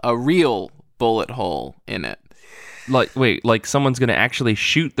 a real bullet hole in it. Like someone's going to actually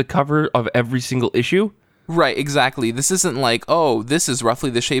shoot the cover of every single issue? Right, exactly. This isn't like, oh, this is roughly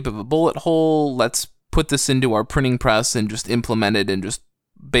the shape of a bullet hole, let's put this into our printing press and just implement it and just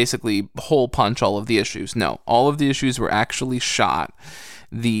basically hole punch all of the issues. No, all of the issues were actually shot.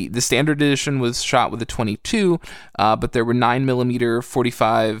 The standard edition was shot with a 22, but there were 9mm,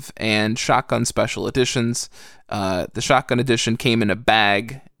 45, and shotgun special editions. The shotgun edition came in a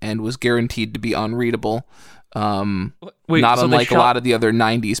bag and was guaranteed to be unreadable. Not unlike a lot of the other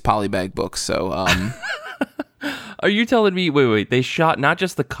 90s polybag books. So, are you telling me, wait, they shot not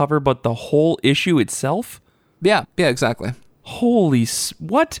just the cover, but the whole issue itself? Yeah, exactly. Holy,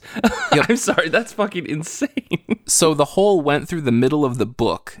 what? Yep. I'm sorry, that's fucking insane. So the hole went through the middle of the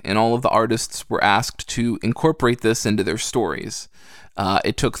book, and all of the artists were asked to incorporate this into their stories.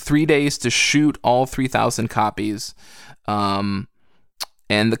 It took 3 days to shoot all 3,000 copies, and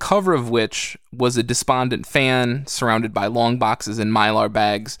the cover of which was a despondent fan surrounded by long boxes and Mylar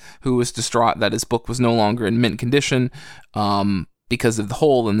bags who was distraught that his book was no longer in mint condition because of the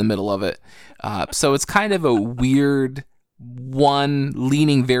hole in the middle of it. So it's kind of a weird one,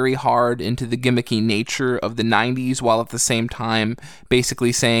 leaning very hard into the gimmicky nature of the 90s while at the same time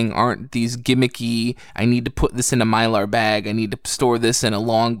basically saying, aren't these gimmicky, I need to put this in a Mylar bag, I need to store this in a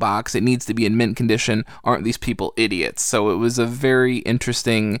long box, it needs to be in mint condition, aren't these people idiots? So it was a very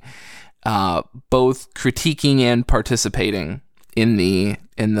interesting both critiquing and participating in the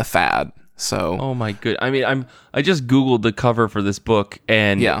fad. So oh my good, I mean I just googled the cover for this book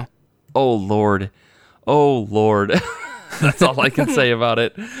and yeah, oh lord that's all I can say about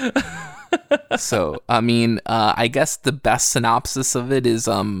it. So, I mean, I guess the best synopsis of it is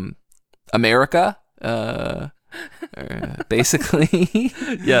America, basically.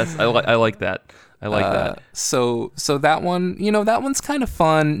 Yes, I like that. I like that. So that one, that one's kind of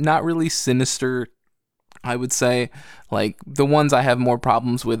fun, not really sinister, I would say. Like, the ones I have more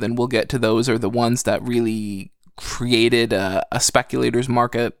problems with, and we'll get to those, are the ones that really created a speculator's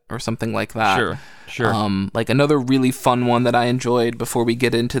market or something like that. Sure. Like another really fun one that I enjoyed before we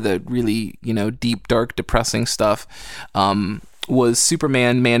get into the really, deep, dark, depressing stuff, was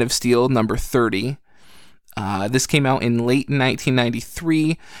Superman Man of Steel number 30. This came out in late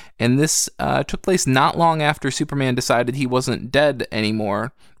 1993, and this took place not long after Superman decided he wasn't dead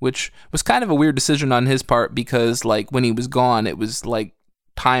anymore, which was kind of a weird decision on his part because, like, when he was gone, it was like,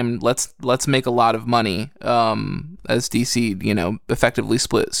 time, let's make a lot of money, as DC effectively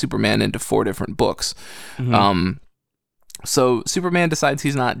split Superman into 4 different books. Mm-hmm. So Superman decides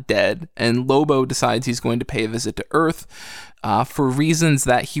he's not dead, and Lobo decides he's going to pay a visit to Earth for reasons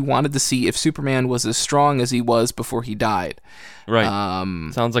that he wanted to see if Superman was as strong as he was before he died. Right.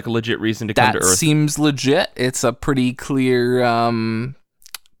 Sounds like a legit reason to come to Earth. That seems legit. It's a pretty clear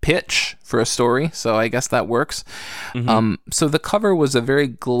pitch for a story, so I guess that works. So the cover was a very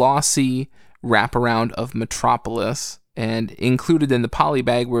glossy wraparound of Metropolis, and included in the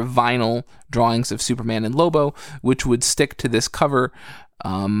polybag were vinyl drawings of Superman and Lobo, which would stick to this cover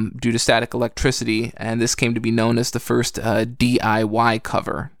due to static electricity, and this came to be known as the first DIY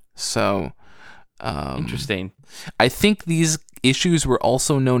cover. So interesting. I think these issues were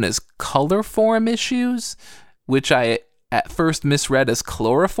also known as Colorform issues, which I at first misread as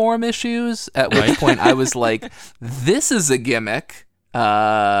chloroform issues, at which point I was like, this is a gimmick.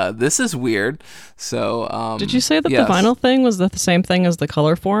 This is weird. So did you say that the vinyl thing was the same thing as the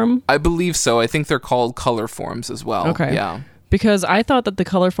Colorform? I believe so. I think they're called Colorforms as well. Okay. Yeah. Because I thought that the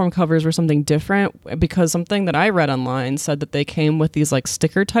Colorform covers were something different, because something that I read online said that they came with these like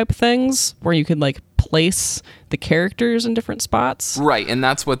sticker type things where you could like place the characters in different spots. Right, and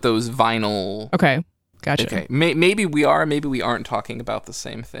that's what those vinyl... Okay, gotcha. Okay, maybe we aren't talking about the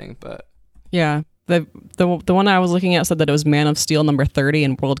same thing, but... Yeah, the one I was looking at said that it was Man of Steel number 30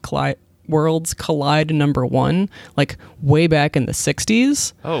 and Worlds Collide number 1, like way back in the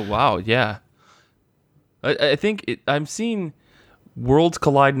 60s. Oh, wow, yeah. I think I'm seeing Worlds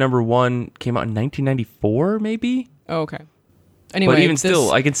Collide number 1 came out in 1994, maybe? Oh, okay. Anyway, but even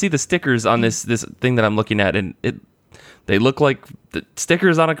still, I can see the stickers on this thing that I'm looking at, and they look like the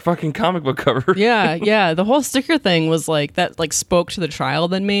stickers on a fucking comic book cover. Yeah. The whole sticker thing was like that. Like spoke to the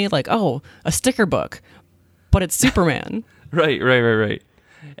child in me. Like, oh, a sticker book, but it's Superman. Right.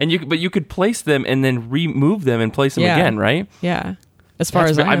 And you could place them and then remove them and place them again, right? Yeah. As far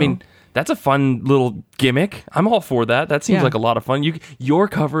as I know. That's a fun little gimmick. I'm all for that. That seems like a lot of fun. Your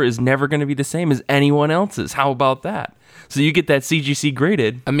cover is never going to be the same as anyone else's. How about that? So you get that CGC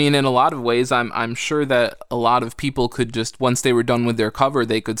graded. I mean, in a lot of ways, I'm sure that a lot of people could just, once they were done with their cover,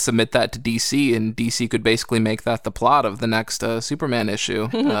 they could submit that to DC, and DC could basically make that the plot of the next Superman issue.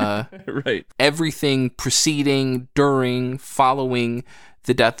 Right. Everything preceding, during, following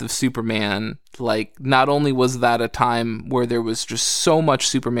the death of Superman, like, not only was that a time where there was just so much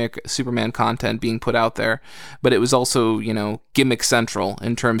Superman content being put out there, but it was also, gimmick central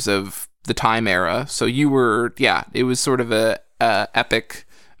in terms of the time era. So it was sort of a epic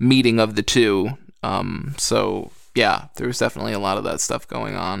meeting of the two. So yeah, there was definitely a lot of that stuff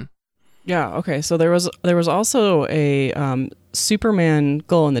going on. Yeah. Okay. So there was also a Superman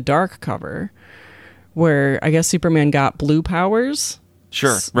Glow in the Dark cover where I guess Superman got blue powers.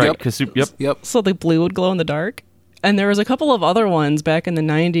 Sure. Right. Yep. So the blue would glow in the dark. And there was a couple of other ones back in the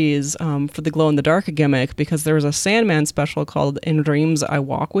 90s for the glow-in-the-dark gimmick, because there was a Sandman special called In Dreams I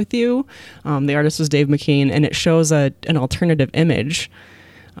Walk With You. The artist was Dave McKean, and it shows an alternative image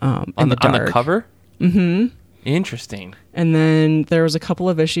on the cover? Mm-hmm. Interesting. And then there was a couple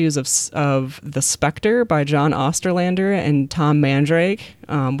of issues of The Spectre by John Osterlander and Tom Mandrake,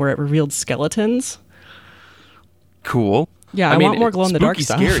 where it revealed skeletons. Cool. Yeah, I want more glow-in-the-dark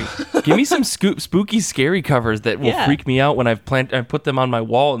stuff. Scary. Give me some spooky, scary covers that will freak me out when I put them on my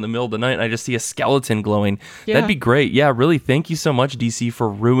wall in the middle of the night and I just see a skeleton glowing. Yeah. That'd be great. Yeah, really, thank you so much, DC, for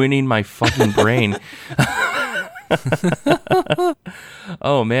ruining my fucking brain.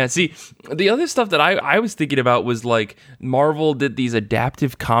 Oh, man. See, the other stuff that I was thinking about was, like, Marvel did these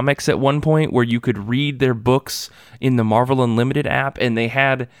adaptive comics at one point where you could read their books in the Marvel Unlimited app, and they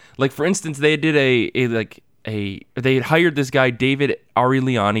had, like, for instance, they did they had hired this guy, David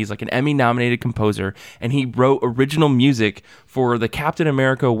Arieliani. He's like an Emmy-nominated composer, and he wrote original music for the Captain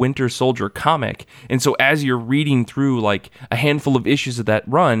America Winter Soldier comic. And so as you're reading through like a handful of issues of that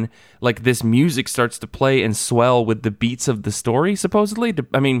run, like this music starts to play and swell with the beats of the story, supposedly.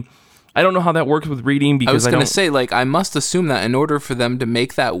 I mean, I don't know how that works with reading, because I was going to say, like, I must assume that in order for them to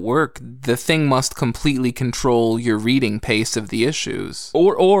make that work, the thing must completely control your reading pace of the issues.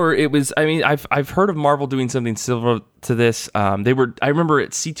 Or it was, I mean, I've heard of Marvel doing something similar to this. I remember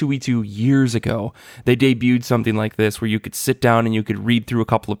at C2E2 years ago, they debuted something like this where you could sit down and you could read through a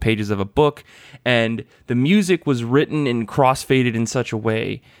couple of pages of a book, and the music was written and crossfaded in such a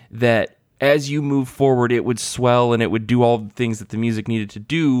way that as you move forward, it would swell and it would do all the things that the music needed to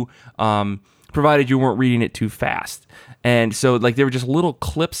do, provided you weren't reading it too fast. And so, like, there were just little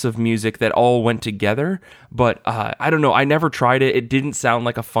clips of music that all went together. But I don't know. I never tried it. It didn't sound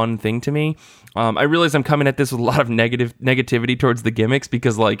like a fun thing to me. I realize I'm coming at this with a lot of negativity towards the gimmicks,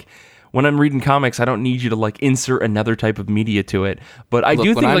 because, like, when I'm reading comics, I don't need you to like insert another type of media to it. But I do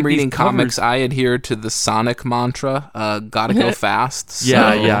think when I'm like reading these covers, comics, I adhere to the Sonic mantra: "Gotta go fast." So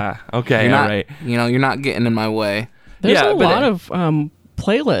yeah. Okay, all right. You're not getting in my way. There's a lot of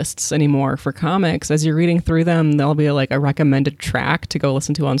playlists anymore for comics. As you're reading through them, there'll be like a recommended track to go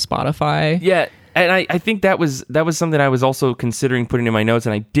listen to on Spotify. Yeah. And I think that was something I was also considering putting in my notes,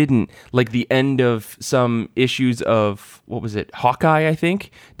 and I didn't. Like the end of some issues of, what was it, Hawkeye, I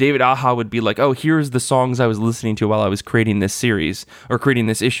think? David Aja would be like, oh, here's the songs I was listening to while I was creating this series, or creating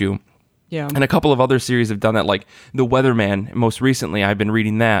this issue. Yeah. And a couple of other series have done that, like The Weatherman. Most recently, I've been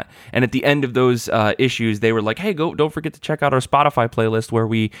reading that. And at the end of those issues, they were like, hey, don't forget to check out our Spotify playlist where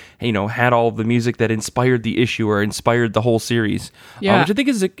we, had all of the music that inspired the issue or inspired the whole series. Yeah. Which I think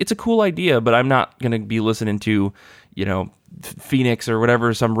it's a cool idea, but I'm not going to be listening to, Phoenix or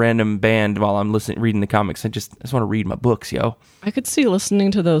whatever, some random band while I'm reading the comics. I just want to read my books, yo. I could see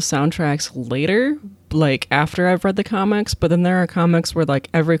listening to those soundtracks later, like after I've read the comics, but then there are comics where like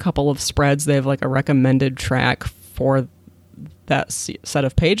every couple of spreads they have like a recommended track for that set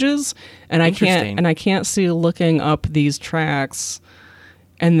of pages, and I can't see looking up these tracks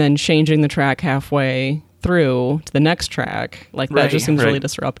and then changing the track halfway through to the next track. Like that just seems really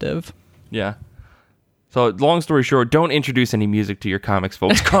disruptive. Yeah. So, long story short, don't introduce any music to your comics,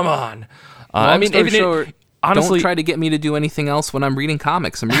 folks. Come on. Honestly, don't try to get me to do anything else when I'm reading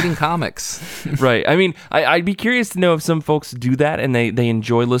comics. I'm reading comics. Right. I mean, I'd be curious to know if some folks do that and they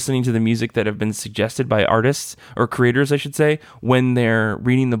enjoy listening to the music that have been suggested by artists or creators, I should say, when they're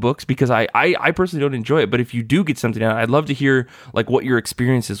reading the books, because I personally don't enjoy it. But if you do get something out, I'd love to hear like what your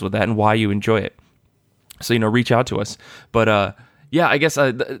experience is with that and why you enjoy it. So, reach out to us. But, yeah, I guess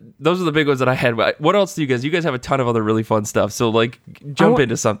those are the big ones that I had. What else do you guys? You guys have a ton of other really fun stuff. So, like, jump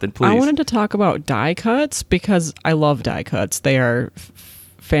into something, please. I wanted to talk about die cuts because I love die cuts. They are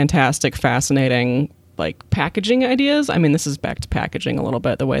fantastic, fascinating, like, packaging ideas. I mean, this is back to packaging a little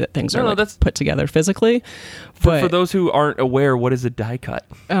bit, the way that things are put together physically. For those who aren't aware, what is a die cut?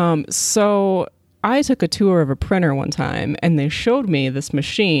 So I took a tour of a printer one time, and they showed me this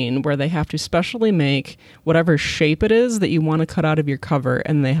machine where they have to specially make whatever shape it is that you want to cut out of your cover,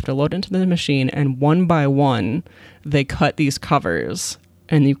 and they have to load into the machine, and one by one, they cut these covers,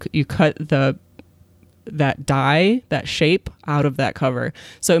 and you cut that die, that shape, out of that cover.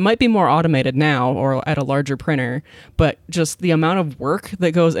 So it might be more automated now or at a larger printer, but just the amount of work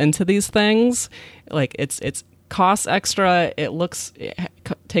that goes into these things, like it's costs extra. It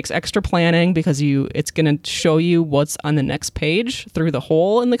takes extra planning because it's going to show you what's on the next page through the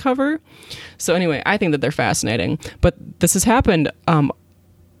hole in the cover. So anyway, I think that they're fascinating. But this has happened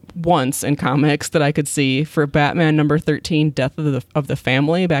once in comics that I could see for Batman number 13, Death of the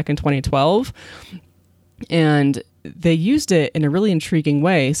Family, back in 2012. And they used it in a really intriguing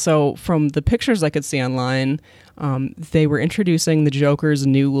way. So from the pictures I could see online, they were introducing the Joker's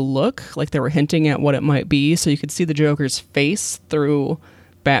new look, like they were hinting at what it might be. So you could see the Joker's face through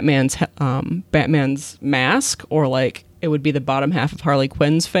Batman's mask, or like it would be the bottom half of Harley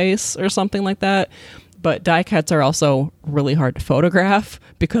Quinn's face or something like that. But die cuts are also really hard to photograph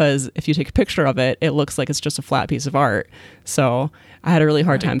because if you take a picture of it, it looks like it's just a flat piece of art. So I had a really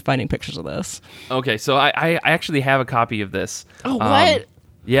hard time finding pictures of this. Okay, so I actually have a copy of this. Oh, what?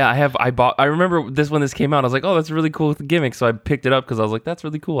 Yeah, I remember this when this came out. I was like, oh, that's a really cool gimmick. So I picked it up because I was like, that's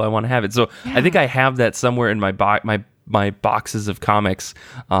really cool. I want to have it. So yeah. I think I have that somewhere in my boxes of comics,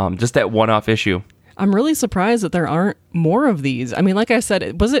 just that one-off issue. I'm really surprised that there aren't more of these. I mean, like I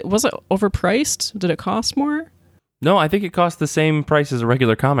said, was it overpriced? Did it cost more? No, I think it cost the same price as a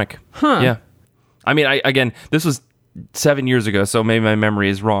regular comic. Huh. Yeah. I mean, this was 7 years ago, so maybe my memory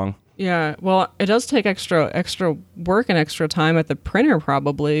is wrong. Yeah, well, it does take extra work and extra time at the printer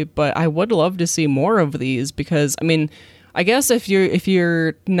probably, but I would love to see more of these because, I mean, I guess if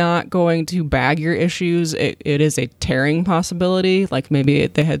you're not going to bag your issues, it is a tearing possibility. Like maybe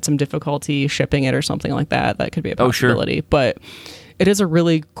they had some difficulty shipping it or something like that. That could be a possibility. Oh, sure. But it is a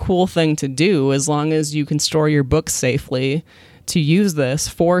really cool thing to do as long as you can store your books safely to use this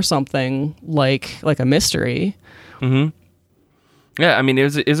for something like a mystery. Mm-hmm. Yeah, I mean, it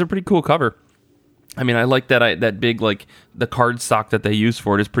was a pretty cool cover. I mean, I like that big, like, the card stock that they use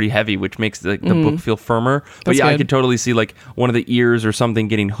for it is pretty heavy, which makes the book feel firmer. But That's yeah, good. I could totally see, like, one of the ears or something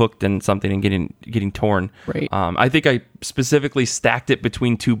getting hooked and something and getting torn. Right. I think I specifically stacked it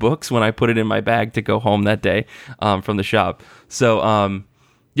between two books when I put it in my bag to go home that day from the shop. So,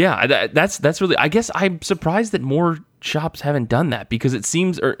 yeah, that's really... I guess I'm surprised that more shops haven't done that because it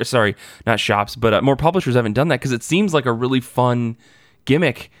seems... sorry, not shops, but more publishers haven't done that because it seems like a really fun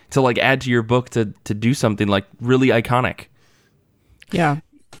gimmick to like add to your book to do something like really iconic. Yeah.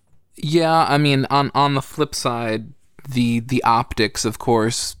 I mean, on the flip side, the optics, of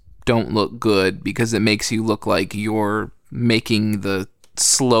course, don't look good because it makes you look like you're making the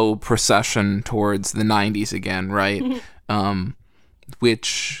slow procession towards the 90s again, right?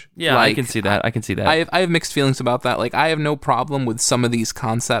 which I can see that. I have mixed feelings about that. Like, I have no problem with some of these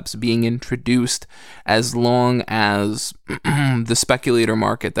concepts being introduced as long as the speculator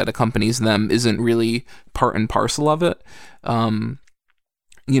market that accompanies them isn't really part and parcel of it. In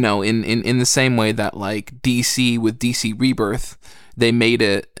the same way that, like, DC with DC Rebirth, they made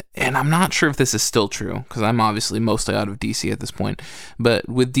it, and I'm not sure if this is still true, because I'm obviously mostly out of DC at this point, but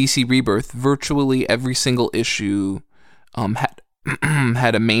with DC Rebirth, virtually every single issue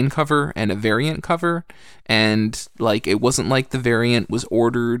had a main cover and a variant cover, and like it wasn't like the variant was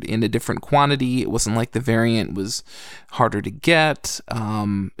ordered in a different quantity. It wasn't like the variant was harder to get.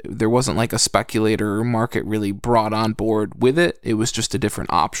 There wasn't like a speculator market really brought on board with it. It was just a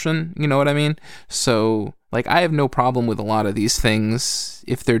different option. You know what I mean? So like I have no problem with a lot of these things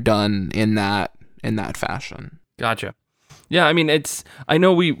if they're done in that fashion. Gotcha. Yeah, I mean,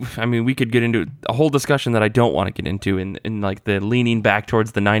 we could get into a whole discussion that I don't want to get into in like the leaning back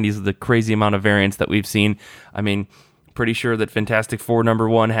towards the 90s of the crazy amount of variants that we've seen. I mean, pretty sure that Fantastic Four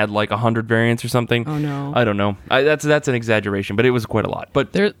 #1 had like 100 variants or something. Oh, no. I don't know. That's an exaggeration, but it was quite a lot.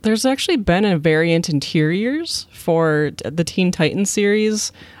 But there's actually been a variant interiors for the Teen Titans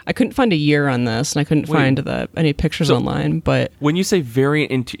series. I couldn't find a year on this, and I couldn't find any pictures online. But when you say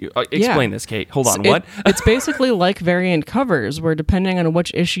variant interior, explain this, Kate. Hold on, what? It's basically like variant covers, where depending on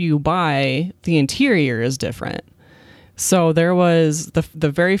which issue you buy, the interior is different. So there was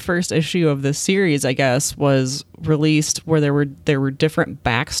the very first issue of this series, I guess, was released where there were different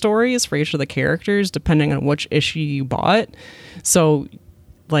backstories for each of the characters depending on which issue you bought. So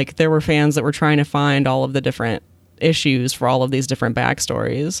like there were fans that were trying to find all of the different issues for all of these different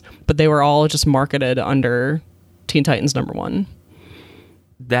backstories, but they were all just marketed under Teen Titans #1.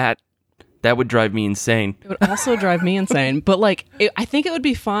 That would drive me insane. It would also drive me insane. But like, I think it would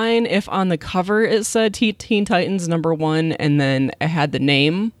be fine if on the cover it said Teen Titans #1 and then it had the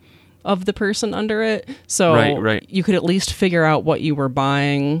name of the person under it. So right. You could at least figure out what you were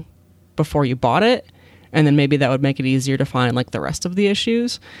buying before you bought it. And then maybe that would make it easier to find like the rest of the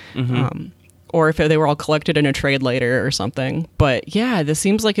issues. Mm-hmm. Or if they were all collected in a trade later or something. But yeah, this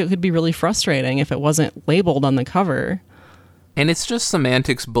seems like it could be really frustrating if it wasn't labeled on the cover. And it's just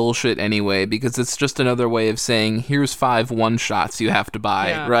semantics bullshit anyway, because it's just another way of saying, here's 5 one-shots you have to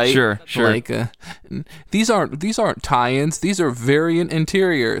buy, right? Sure. Like, these aren't tie-ins, these are variant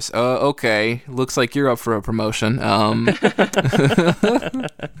interiors. Okay, looks like you're up for a promotion.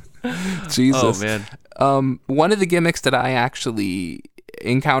 Jesus. Oh, man. One of the gimmicks that I actually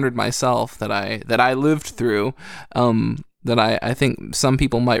encountered myself, that I lived through, that I think some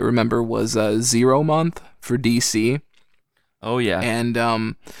people might remember, was Zero Month for DC. Oh, yeah.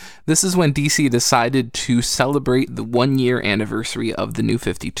 And this is when DC decided to celebrate the 1-year anniversary of the New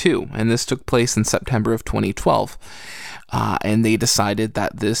 52. And this took place in September of 2012. And they decided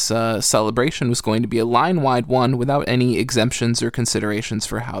that this celebration was going to be a line-wide one without any exemptions or considerations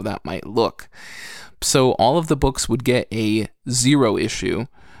for how that might look. So all of the books would get a 0 issue,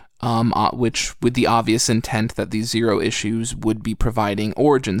 which with the obvious intent that these 0 issues would be providing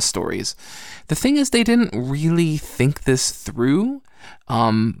origin stories. The thing is, they didn't really think this through,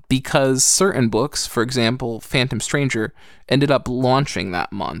 because certain books, for example, Phantom Stranger, ended up launching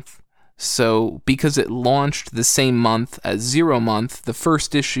that month. So because it launched the same month as 0 Month, the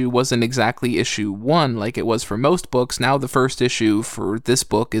first issue wasn't exactly issue 1 like it was for most books. Now the first issue for this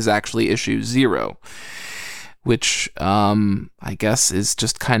book is actually issue 0. Which I guess is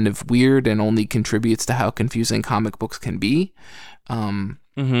just kind of weird and only contributes to how confusing comic books can be.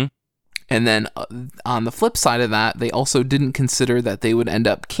 Mm-hmm. And then on the flip side of that, they also didn't consider that they would end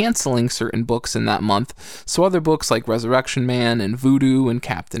up canceling certain books in that month. So other books like Resurrection Man and Voodoo and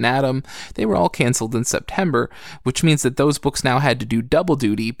Captain Atom, they were all canceled in September, which means that those books now had to do double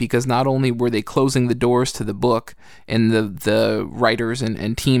duty, because not only were they closing the doors to the book and the writers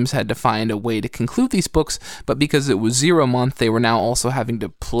and teams had to find a way to conclude these books, but because it was 0 Month, they were now also having to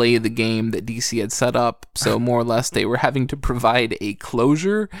play the game that DC had set up. So more or less they were having to provide a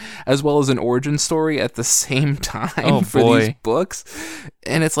closure as well as an origin story at the same time these books.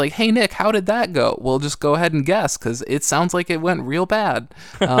 And it's like, hey Nick, how did that go? Well, just go ahead and guess, because it sounds like it went real bad.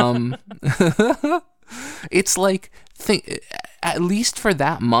 It's like, at least for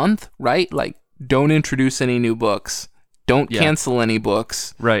that month, right? Like, don't introduce any new books. Don't cancel any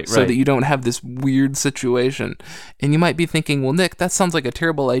books, so that you don't have this weird situation. And you might be thinking, well, Nick, that sounds like a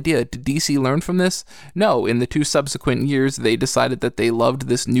terrible idea. Did DC learn from this? No, in the 2 subsequent years, they decided that they loved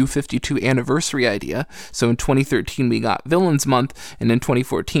this New 52 anniversary idea. So in 2013, we got Villains Month, and in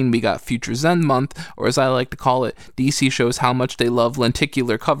 2014, we got Future's End Month, or as I like to call it, DC shows how much they love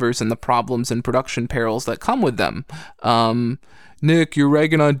lenticular covers and the problems and production perils that come with them. Nick, you're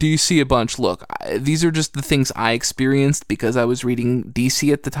ragging on DC a bunch. Look, these are just the things I experienced because I was reading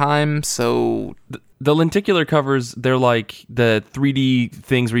DC at the time. So the lenticular covers, they're like the 3D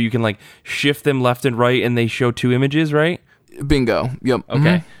things where you can like shift them left and right and they show two images, right? Bingo. Yep. Okay.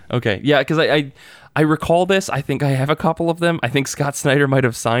 Mm-hmm. Okay. Yeah, because I recall this. I think I have a couple of them. I think Scott Snyder might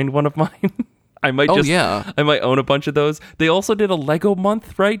have signed one of mine. I might I might own a bunch of those. They also did a Lego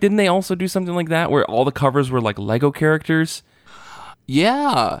month, right? Didn't they also do something like that where all the covers were like Lego characters?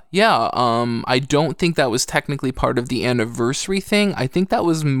 Yeah. I don't think that was technically part of the anniversary thing. I think that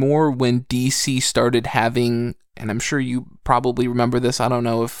was more when DC started having, and I'm sure you probably remember this. I don't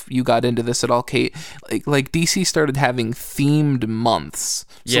know if you got into this at all, Kate. Like DC started having themed months.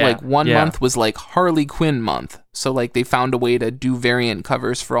 So like one month was like Harley Quinn month. So like they found a way to do variant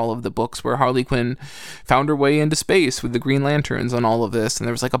covers for all of the books where Harley Quinn found her way into space with the Green Lanterns and all of this. And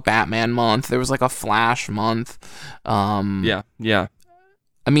there was like a Batman month. There was like a Flash month. Yeah.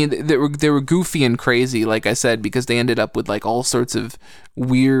 I mean, they were goofy and crazy, like I said, because they ended up with like all sorts of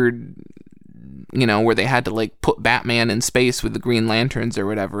weird, where they had to like put Batman in space with the Green Lanterns or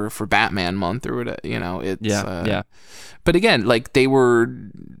whatever for Batman month or whatever, it's But again, like they were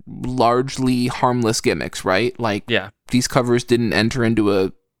largely harmless gimmicks, right? Like these covers didn't enter into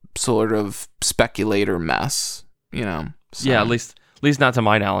a sort of speculator mess, So. Yeah, at least not to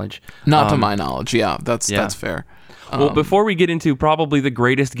my knowledge. Not to my knowledge. Yeah, that's fair. Well, before we get into probably the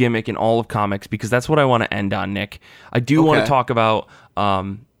greatest gimmick in all of comics, because that's what I want to end on, Nick, I do want to talk about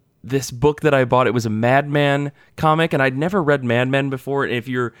this book that I bought. It was a Madman comic, and I'd never read Madman before. If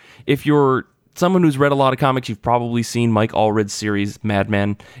you're someone who's read a lot of comics, you've probably seen Mike Allred's series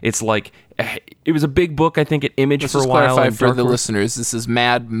Madman. It's like it was a big book, I think, at Image for a while. Let's just clarify for the listeners: this is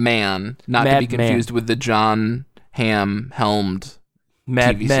Madman, not to be confused with the John Hamm helmed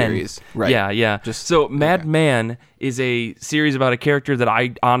Mad TV Men series. Right. Yeah. Mad Man is a series about a character that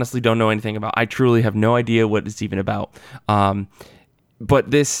I honestly don't know anything about. I truly have no idea what it's even about.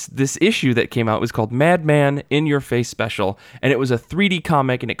 But this issue that came out was called Madman In Your Face Special, and it was a 3D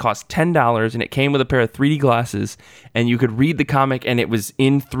comic, and it cost $10, and it came with a pair of 3D glasses, and you could read the comic, and it was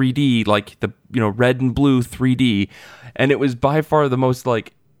in 3D, like the red and blue 3D, and it was by far the most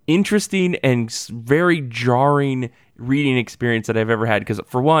like interesting and very jarring reading experience that I've ever had. Because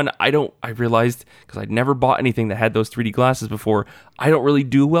for one, I realized, because I'd never bought anything that had those 3D glasses before, I don't really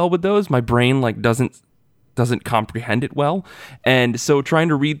do well with those. My brain like doesn't comprehend it well. And so trying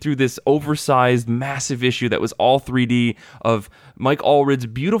to read through this oversized, massive issue that was all 3D of Mike Allred's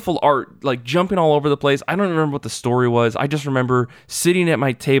beautiful art, like jumping all over the place. I don't remember what the story was. I just remember sitting at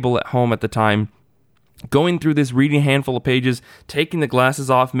my table at home at the time, going through this, reading a handful of pages, taking the glasses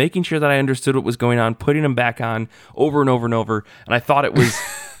off, making sure that I understood what was going on, putting them back on over and over and over. And I thought it was...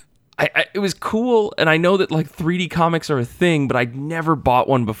 it was cool, and I know that like 3D comics are a thing, but I'd never bought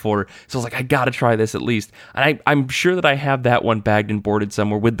one before, so I was like, I gotta try this at least. And I'm sure that I have that one bagged and boarded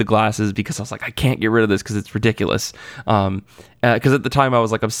somewhere with the glasses, because I was like, I can't get rid of this because it's ridiculous. Because at the time I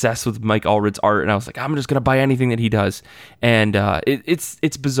was like obsessed with Mike Allred's art, and I was like, I'm just gonna buy anything that he does, and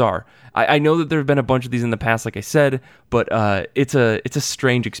it's bizarre. I know that there have been a bunch of these in the past, like I said, but it's a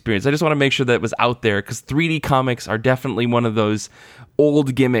strange experience. I just want to make sure that it was out there, because 3D comics are definitely one of those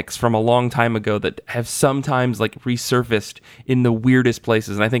old gimmicks from a long time ago that have sometimes like resurfaced in the weirdest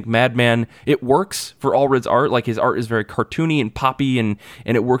places. And I think Madman, it works for Allred's art. Like his art is very cartoony and poppy, and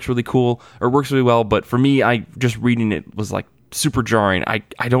it works really cool, or works really well. But for me, I just reading it was like super jarring.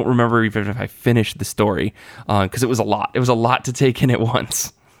 I don't remember even if I finished the story, because it was a lot. It was a lot to take in at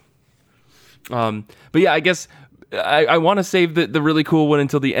once. But yeah, I guess I want to save the really cool one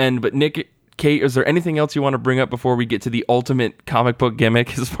until the end. But Nick, Kate, is there anything else you want to bring up before we get to the ultimate comic book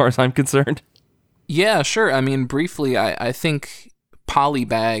gimmick, as far as I'm concerned? Yeah, sure. I mean, briefly, I think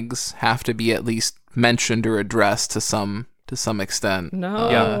polybags have to be at least mentioned or addressed to some extent.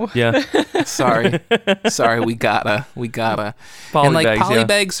 No. Yeah. Sorry, we gotta. Polybags, and like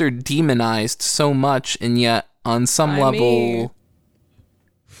polybags are demonized so much, and yet on some level,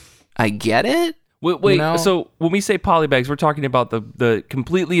 I get it. Wait, so when we say polybags, we're talking about the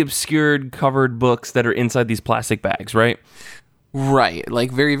completely obscured covered books that are inside these plastic bags, right? Right.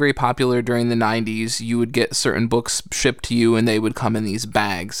 Like very, very popular during the 90s. You would get certain books shipped to you and they would come in these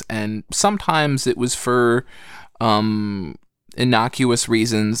bags. And sometimes it was for innocuous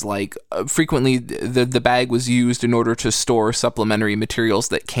reasons, like frequently the bag was used in order to store supplementary materials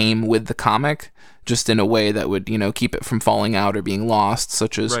that came with the comic, just in a way that would, keep it from falling out or being lost,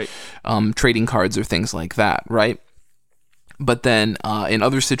 such as trading cards or things like that, right? But then in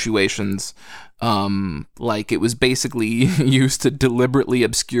other situations, like it was basically used to deliberately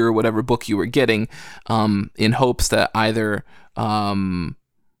obscure whatever book you were getting, in hopes that either,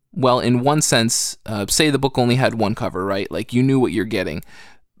 well, in one sense, say the book only had one cover, right? Like you knew what you're getting.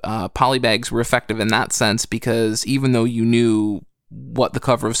 Polybags were effective in that sense because even though you knew what the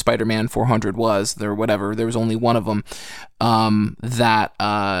cover of Spider-Man 400 was, or whatever, there was only one of them, that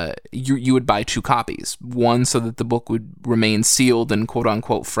you would buy two copies. One so that the book would remain sealed and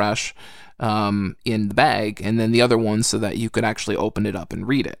quote-unquote fresh in the bag, and then the other one so that you could actually open it up and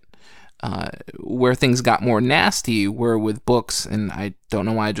read it. Where things got more nasty were with books, and I don't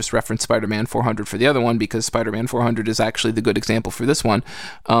know why I just referenced Spider-Man 400 for the other one, because Spider-Man 400 is actually the good example for this one.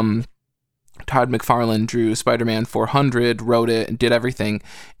 Todd McFarlane drew Spider-Man 400, wrote it, and did everything.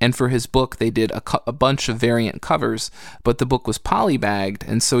 And for his book, they did a bunch of variant covers, but the book was polybagged,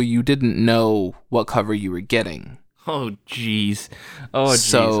 and so you didn't know what cover you were getting. Oh, jeez. Oh, jeez.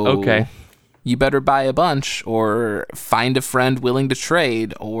 So okay. You better buy a bunch, or find a friend willing to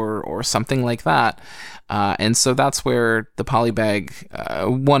trade, or something like that. And so that's where the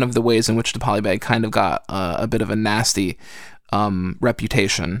polybag, one of the ways in which the polybag kind of got a bit of a nasty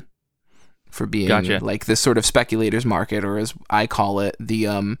reputation for being like this sort of speculator's market, or as I call it,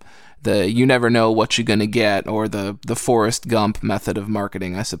 the you never know what you're gonna get, or the Forrest Gump method of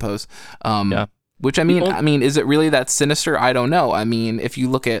marketing, I suppose. Which I mean, is it really that sinister? I don't know. I mean, if you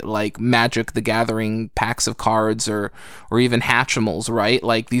look at like Magic the Gathering packs of cards, or even Hatchimals, right?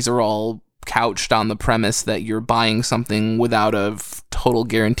 Like these are all couched on the premise that you're buying something without a total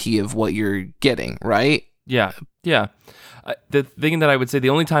guarantee of what you're getting, right? Yeah. The thing that I would say, the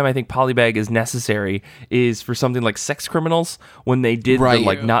only time I think polybag is necessary is for something like Sex Criminals, when they did the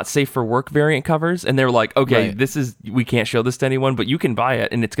like not safe for work variant covers, and they're like, okay, we can't show this to anyone, but you can buy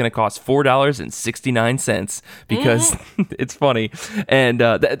it, and it's going to cost $4.69 because it's funny. And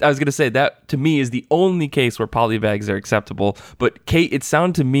I was going to say that to me is the only case where polybags are acceptable. But Kate, it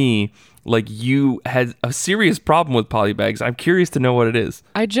sounded to me like you had a serious problem with polybags. I'm curious to know what it is.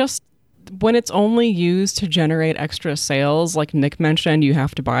 When it's only used to generate extra sales, like Nick mentioned, you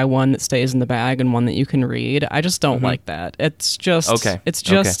have to buy one that stays in the bag and one that you can read. I just don't like that. It's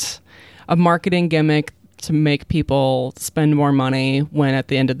just a marketing gimmick to make people spend more money when at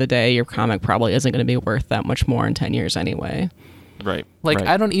the end of the day, your comic probably isn't going to be worth that much more in 10 years anyway. Right.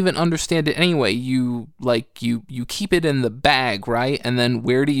 I don't even understand it anyway. You keep it in the bag, right? And then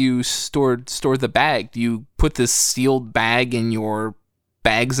where do you store the bag? Do you put this sealed bag in your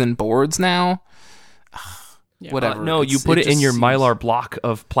bags and boards now? Whatever. No, you put it in your Mylar block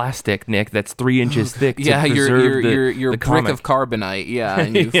of plastic, Nick, that's 3 inches thick to preserve your the brick comic. of carbonite,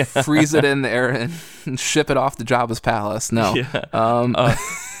 and you freeze it in there and ship it off to Jabba's palace. No.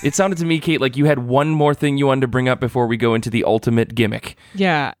 It sounded to me, Kate, like you had one more thing you wanted to bring up before we go into the ultimate gimmick.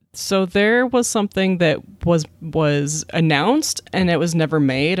 Yeah. So there was something that was announced and it was never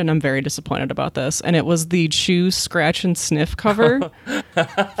made, and I'm very disappointed about this. And it was the Chew, Scratch, and Sniff cover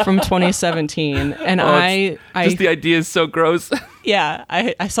from 2017. And just the idea is so gross. Yeah,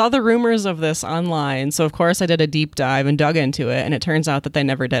 I saw the rumors of this online, so of course I did a deep dive and dug into it, and it turns out that they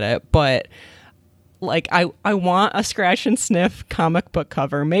never did it. But like, I want a Scratch and Sniff comic book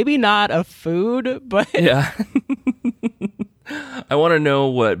cover. Maybe not of food, but yeah. I want to know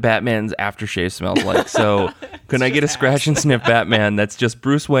what Batman's aftershave smells like. So can I get a Scratch and Sniff Batman that's just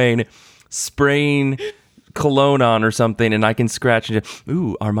Bruce Wayne spraying cologne on or something, and I can scratch and just,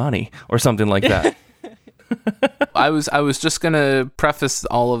 ooh, Armani or something like that. I was just gonna preface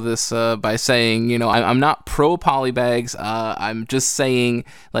all of this by saying, I'm not pro polybags. I'm just saying,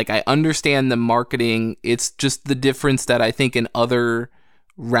 like, I understand the marketing. It's just the difference that I think in other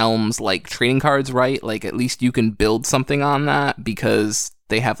realms, like trading cards, right? Like, at least you can build something on that because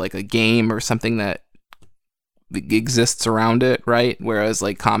they have like a game or something that exists around it, right? Whereas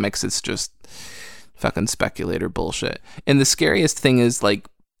like comics, it's just fucking speculator bullshit. And the scariest thing is, like,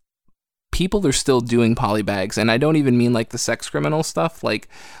 people are still doing polybags, and I don't even mean like the Sex Criminal stuff. Like,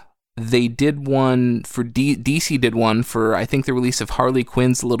 they did one for DC did one for, I think, the release of Harley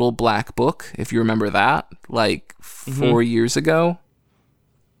Quinn's Little Black Book, if you remember that, like 4 years ago.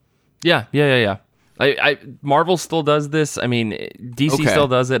 Yeah. Marvel still does this. I mean, DC still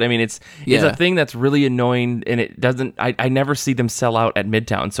does it. I mean, it's a thing that's really annoying, and it doesn't. I never see them sell out at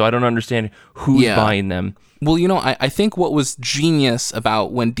Midtown, so I don't understand who's buying them. Well, I think what was genius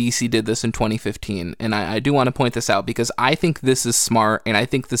about when DC did this in 2015, and I do want to point this out because I think this is smart, and I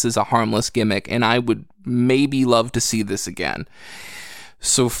think this is a harmless gimmick, and I would maybe love to see this again.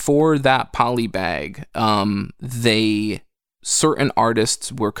 So for that polybag, certain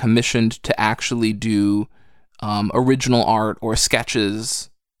artists were commissioned to actually do original art or sketches,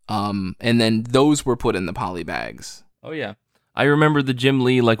 and then those were put in the poly bags. Oh yeah, I remember the Jim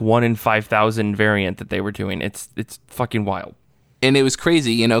Lee 1 in 5,000 variant that they were doing. It's fucking wild. And it was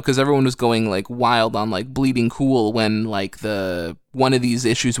crazy, because everyone was going wild on Bleeding Cool when the one of these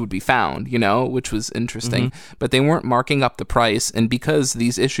issues would be found, which was interesting. Mm-hmm. But they weren't marking up the price, and because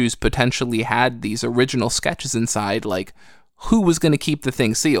these issues potentially had these original sketches inside, who was going to keep the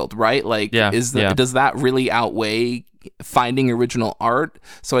thing sealed, right? Does that really outweigh finding original art?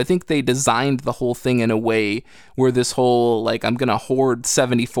 So I think they designed the whole thing in a way where this whole I'm going to hoard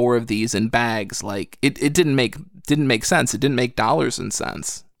 74 of these in bags, it didn't make sense. It didn't make dollars and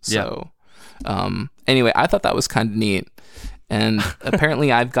cents. So anyway, I thought that was kind of neat. And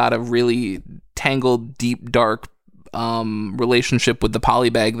apparently I've got a really tangled, deep, dark relationship with the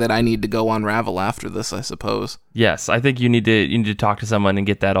polybag that I need to go unravel after this, I suppose. Yes, I think you need to talk to someone and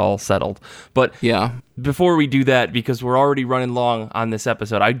get that all settled. But yeah, before we do that, because we're already running long on this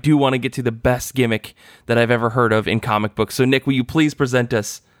episode, I do want to get to the best gimmick that I've ever heard of in comic books. So Nick, will you please present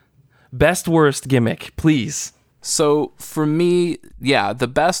us best worst gimmick, please? So for me,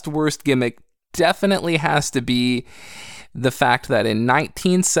 the best worst gimmick definitely has to be the fact that in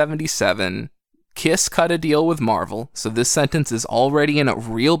 1977, Kiss cut a deal with Marvel. So this sentence is already in a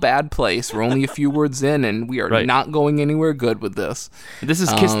real bad place. We're only a few words in, and we are not going anywhere good with this. This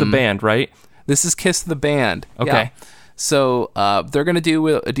is Kiss the band, right? This is Kiss the band. Okay. Yeah. So they're going to do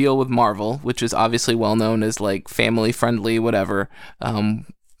a deal with Marvel, which is obviously well known as family friendly, whatever.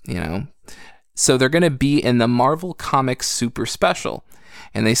 So they're going to be in the Marvel Comics Super Special.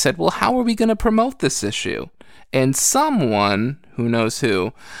 And they said, well, how are we going to promote this issue? And someone, who knows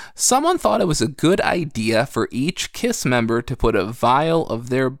who, someone thought it was a good idea for each Kiss member to put a vial of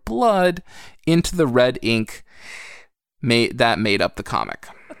their blood into the red ink that made up the comic.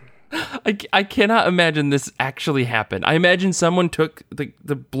 I cannot imagine this actually happened. I imagine someone took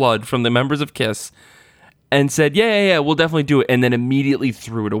the blood from the members of Kiss and said, yeah, we'll definitely do it, and then immediately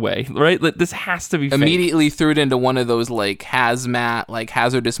threw it away, right? This has to be fake. Immediately threw it into one of those, hazmat,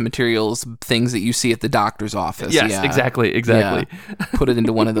 hazardous materials things that you see at the doctor's office. Yes, exactly. Yeah. Put it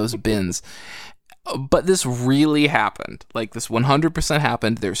into one of those bins. But this really happened. This 100%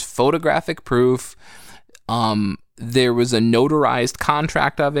 happened. There's photographic proof. There was a notarized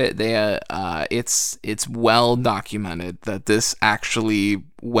contract of it. It's well documented that this actually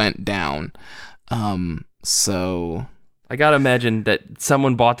went down. So I gotta imagine that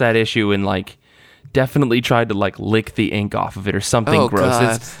someone bought that issue and definitely tried to lick the ink off of it or something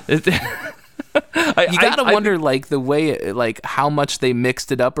gross. You gotta wonder the way how much they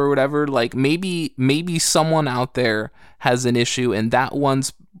mixed it up or whatever. Maybe someone out there has an issue and that one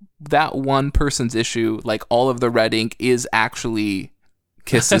person's issue, all of the red ink is actually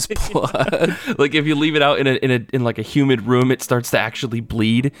Kiss's blood. If you leave it out in a humid room, it starts to actually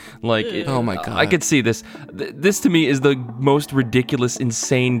bleed. Oh my god! I could see this. This to me is the most ridiculous,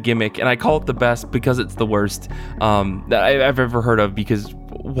 insane gimmick, and I call it the best because it's the worst that I've ever heard of. Because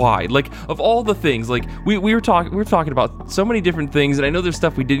why? Of all the things, we were talking about so many different things, and I know there's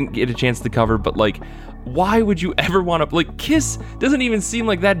stuff we didn't get a chance to cover, but why would you ever want to Kiss doesn't even seem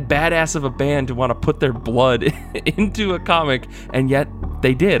like that badass of a band to want to put their blood into a comic, and yet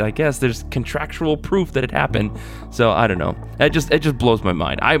they did. I guess there's contractual proof that it happened. So I don't know. It just blows my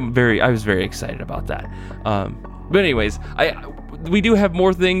mind. I was very excited about that. But anyways, we do have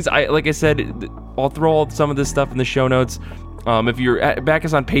more things. Like I said, I'll throw some of this stuff in the show notes. If you're back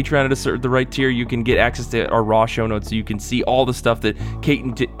us on Patreon at the right tier, you can get access to our raw show notes, so you can see all the stuff that Kate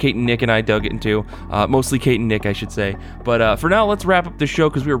and Nick and I dug into. Mostly Kate and Nick, I should say. But for now, let's wrap up the show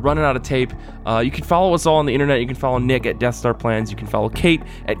because we are running out of tape. You can follow us all on the internet. You can follow Nick at Death Star Plans. You can follow Kate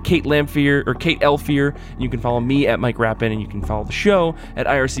at Kate Lamphere or Kate Elfier. And you can follow me at Mike Rappin, and you can follow the show at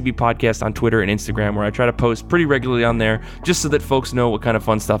IRCB Podcast on Twitter and Instagram, where I try to post pretty regularly on there, just so that folks know what kind of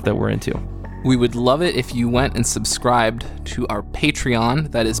fun stuff that we're into. We would love it if you went and subscribed to our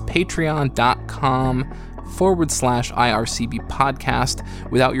Patreon. That is patreon.com/IRCB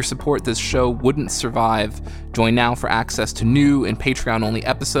podcast. Without your support, this show wouldn't survive. Join now for access to new and Patreon-only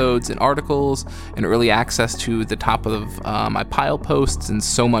episodes and articles, and early access to the top of my pile posts, and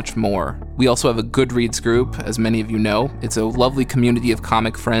so much more. We also have a Goodreads group, as many of you know. It's a lovely community of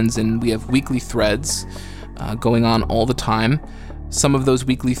comic friends, and we have weekly threads going on all the time. Some of those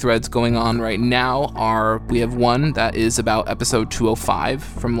weekly threads going on right now we have one that is about episode 205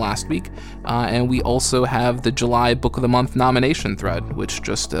 from last week, and we also have the July Book of the Month nomination thread, which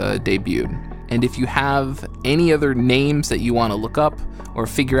just debuted. And if you have any other names that you want to look up or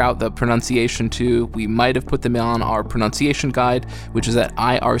figure out the pronunciation to, we might have put them on our pronunciation guide, which is at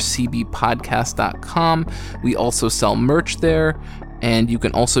ircbpodcast.com. We also sell merch there, and you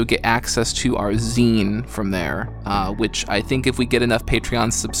can also get access to our zine from there, which I think if we get enough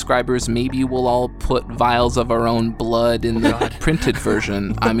Patreon subscribers, maybe we'll all put vials of our own blood in the printed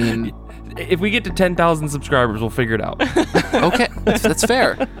version. I mean... If we get to 10,000 subscribers, we'll figure it out. Okay, that's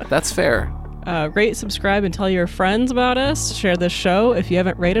fair. That's fair. Rate, subscribe, and tell your friends about us. Share this show. If you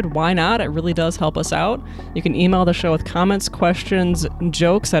haven't rated, why not? It really does help us out. You can email the show with comments, questions,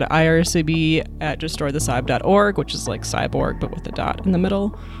 jokes at ircb@destroythecyb.org, which is like cyborg, but with a dot in the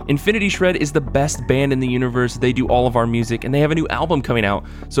middle. Infinity Shred is the best band in the universe. They do all of our music, and they have a new album coming out.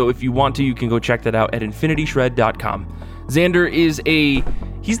 So if you want to, you can go check that out at infinityshred.com. Xander is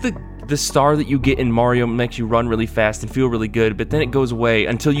he's the star that you get in Mario, makes you run really fast and feel really good, but then it goes away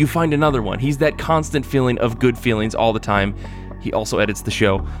until you find another one. He's that constant feeling of good feelings all the time. He also edits the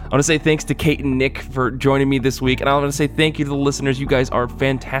show. I want to say thanks to Kate and Nick for joining me this week, and I want to say thank you to the listeners. You guys are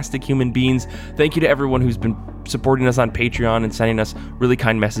fantastic human beings. Thank you to everyone who's been supporting us on Patreon and sending us really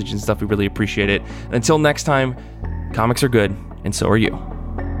kind messages and stuff. We really appreciate it. And until next time, comics are good, and so are you.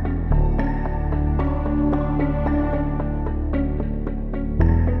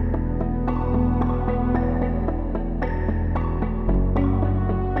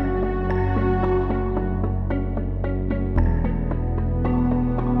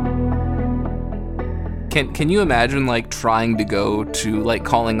 Can you imagine like trying to go to like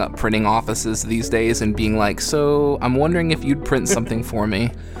calling up printing offices these days and being like, so I'm wondering if you'd print something for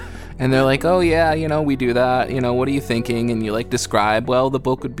me? And they're like, oh yeah, we do that. What are you thinking? And you like describe, well, the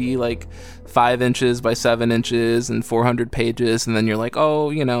book would be like 5 inches by 7 inches and 400 pages. And then you're like,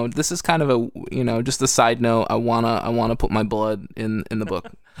 oh, this is kind of a, just a side note. I wanna put my blood in the book.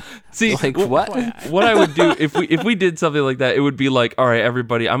 See, like what I would do if we did something like that, it would be like, all right,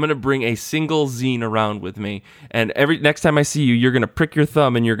 everybody, I'm gonna bring a single zine around with me, and next time I see you, you're gonna prick your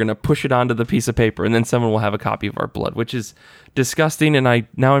thumb and you're gonna push it onto the piece of paper, and then someone will have a copy of our blood, which is disgusting. And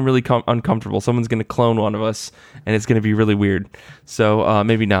I'm really uncomfortable. Someone's gonna clone one of us, and it's gonna be really weird. So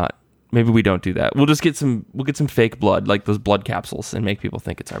maybe not. Maybe we don't do that. We'll just get some fake blood, like those blood capsules, and make people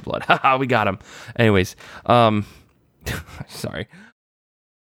think it's our blood. Haha, we got them. Anyways, sorry.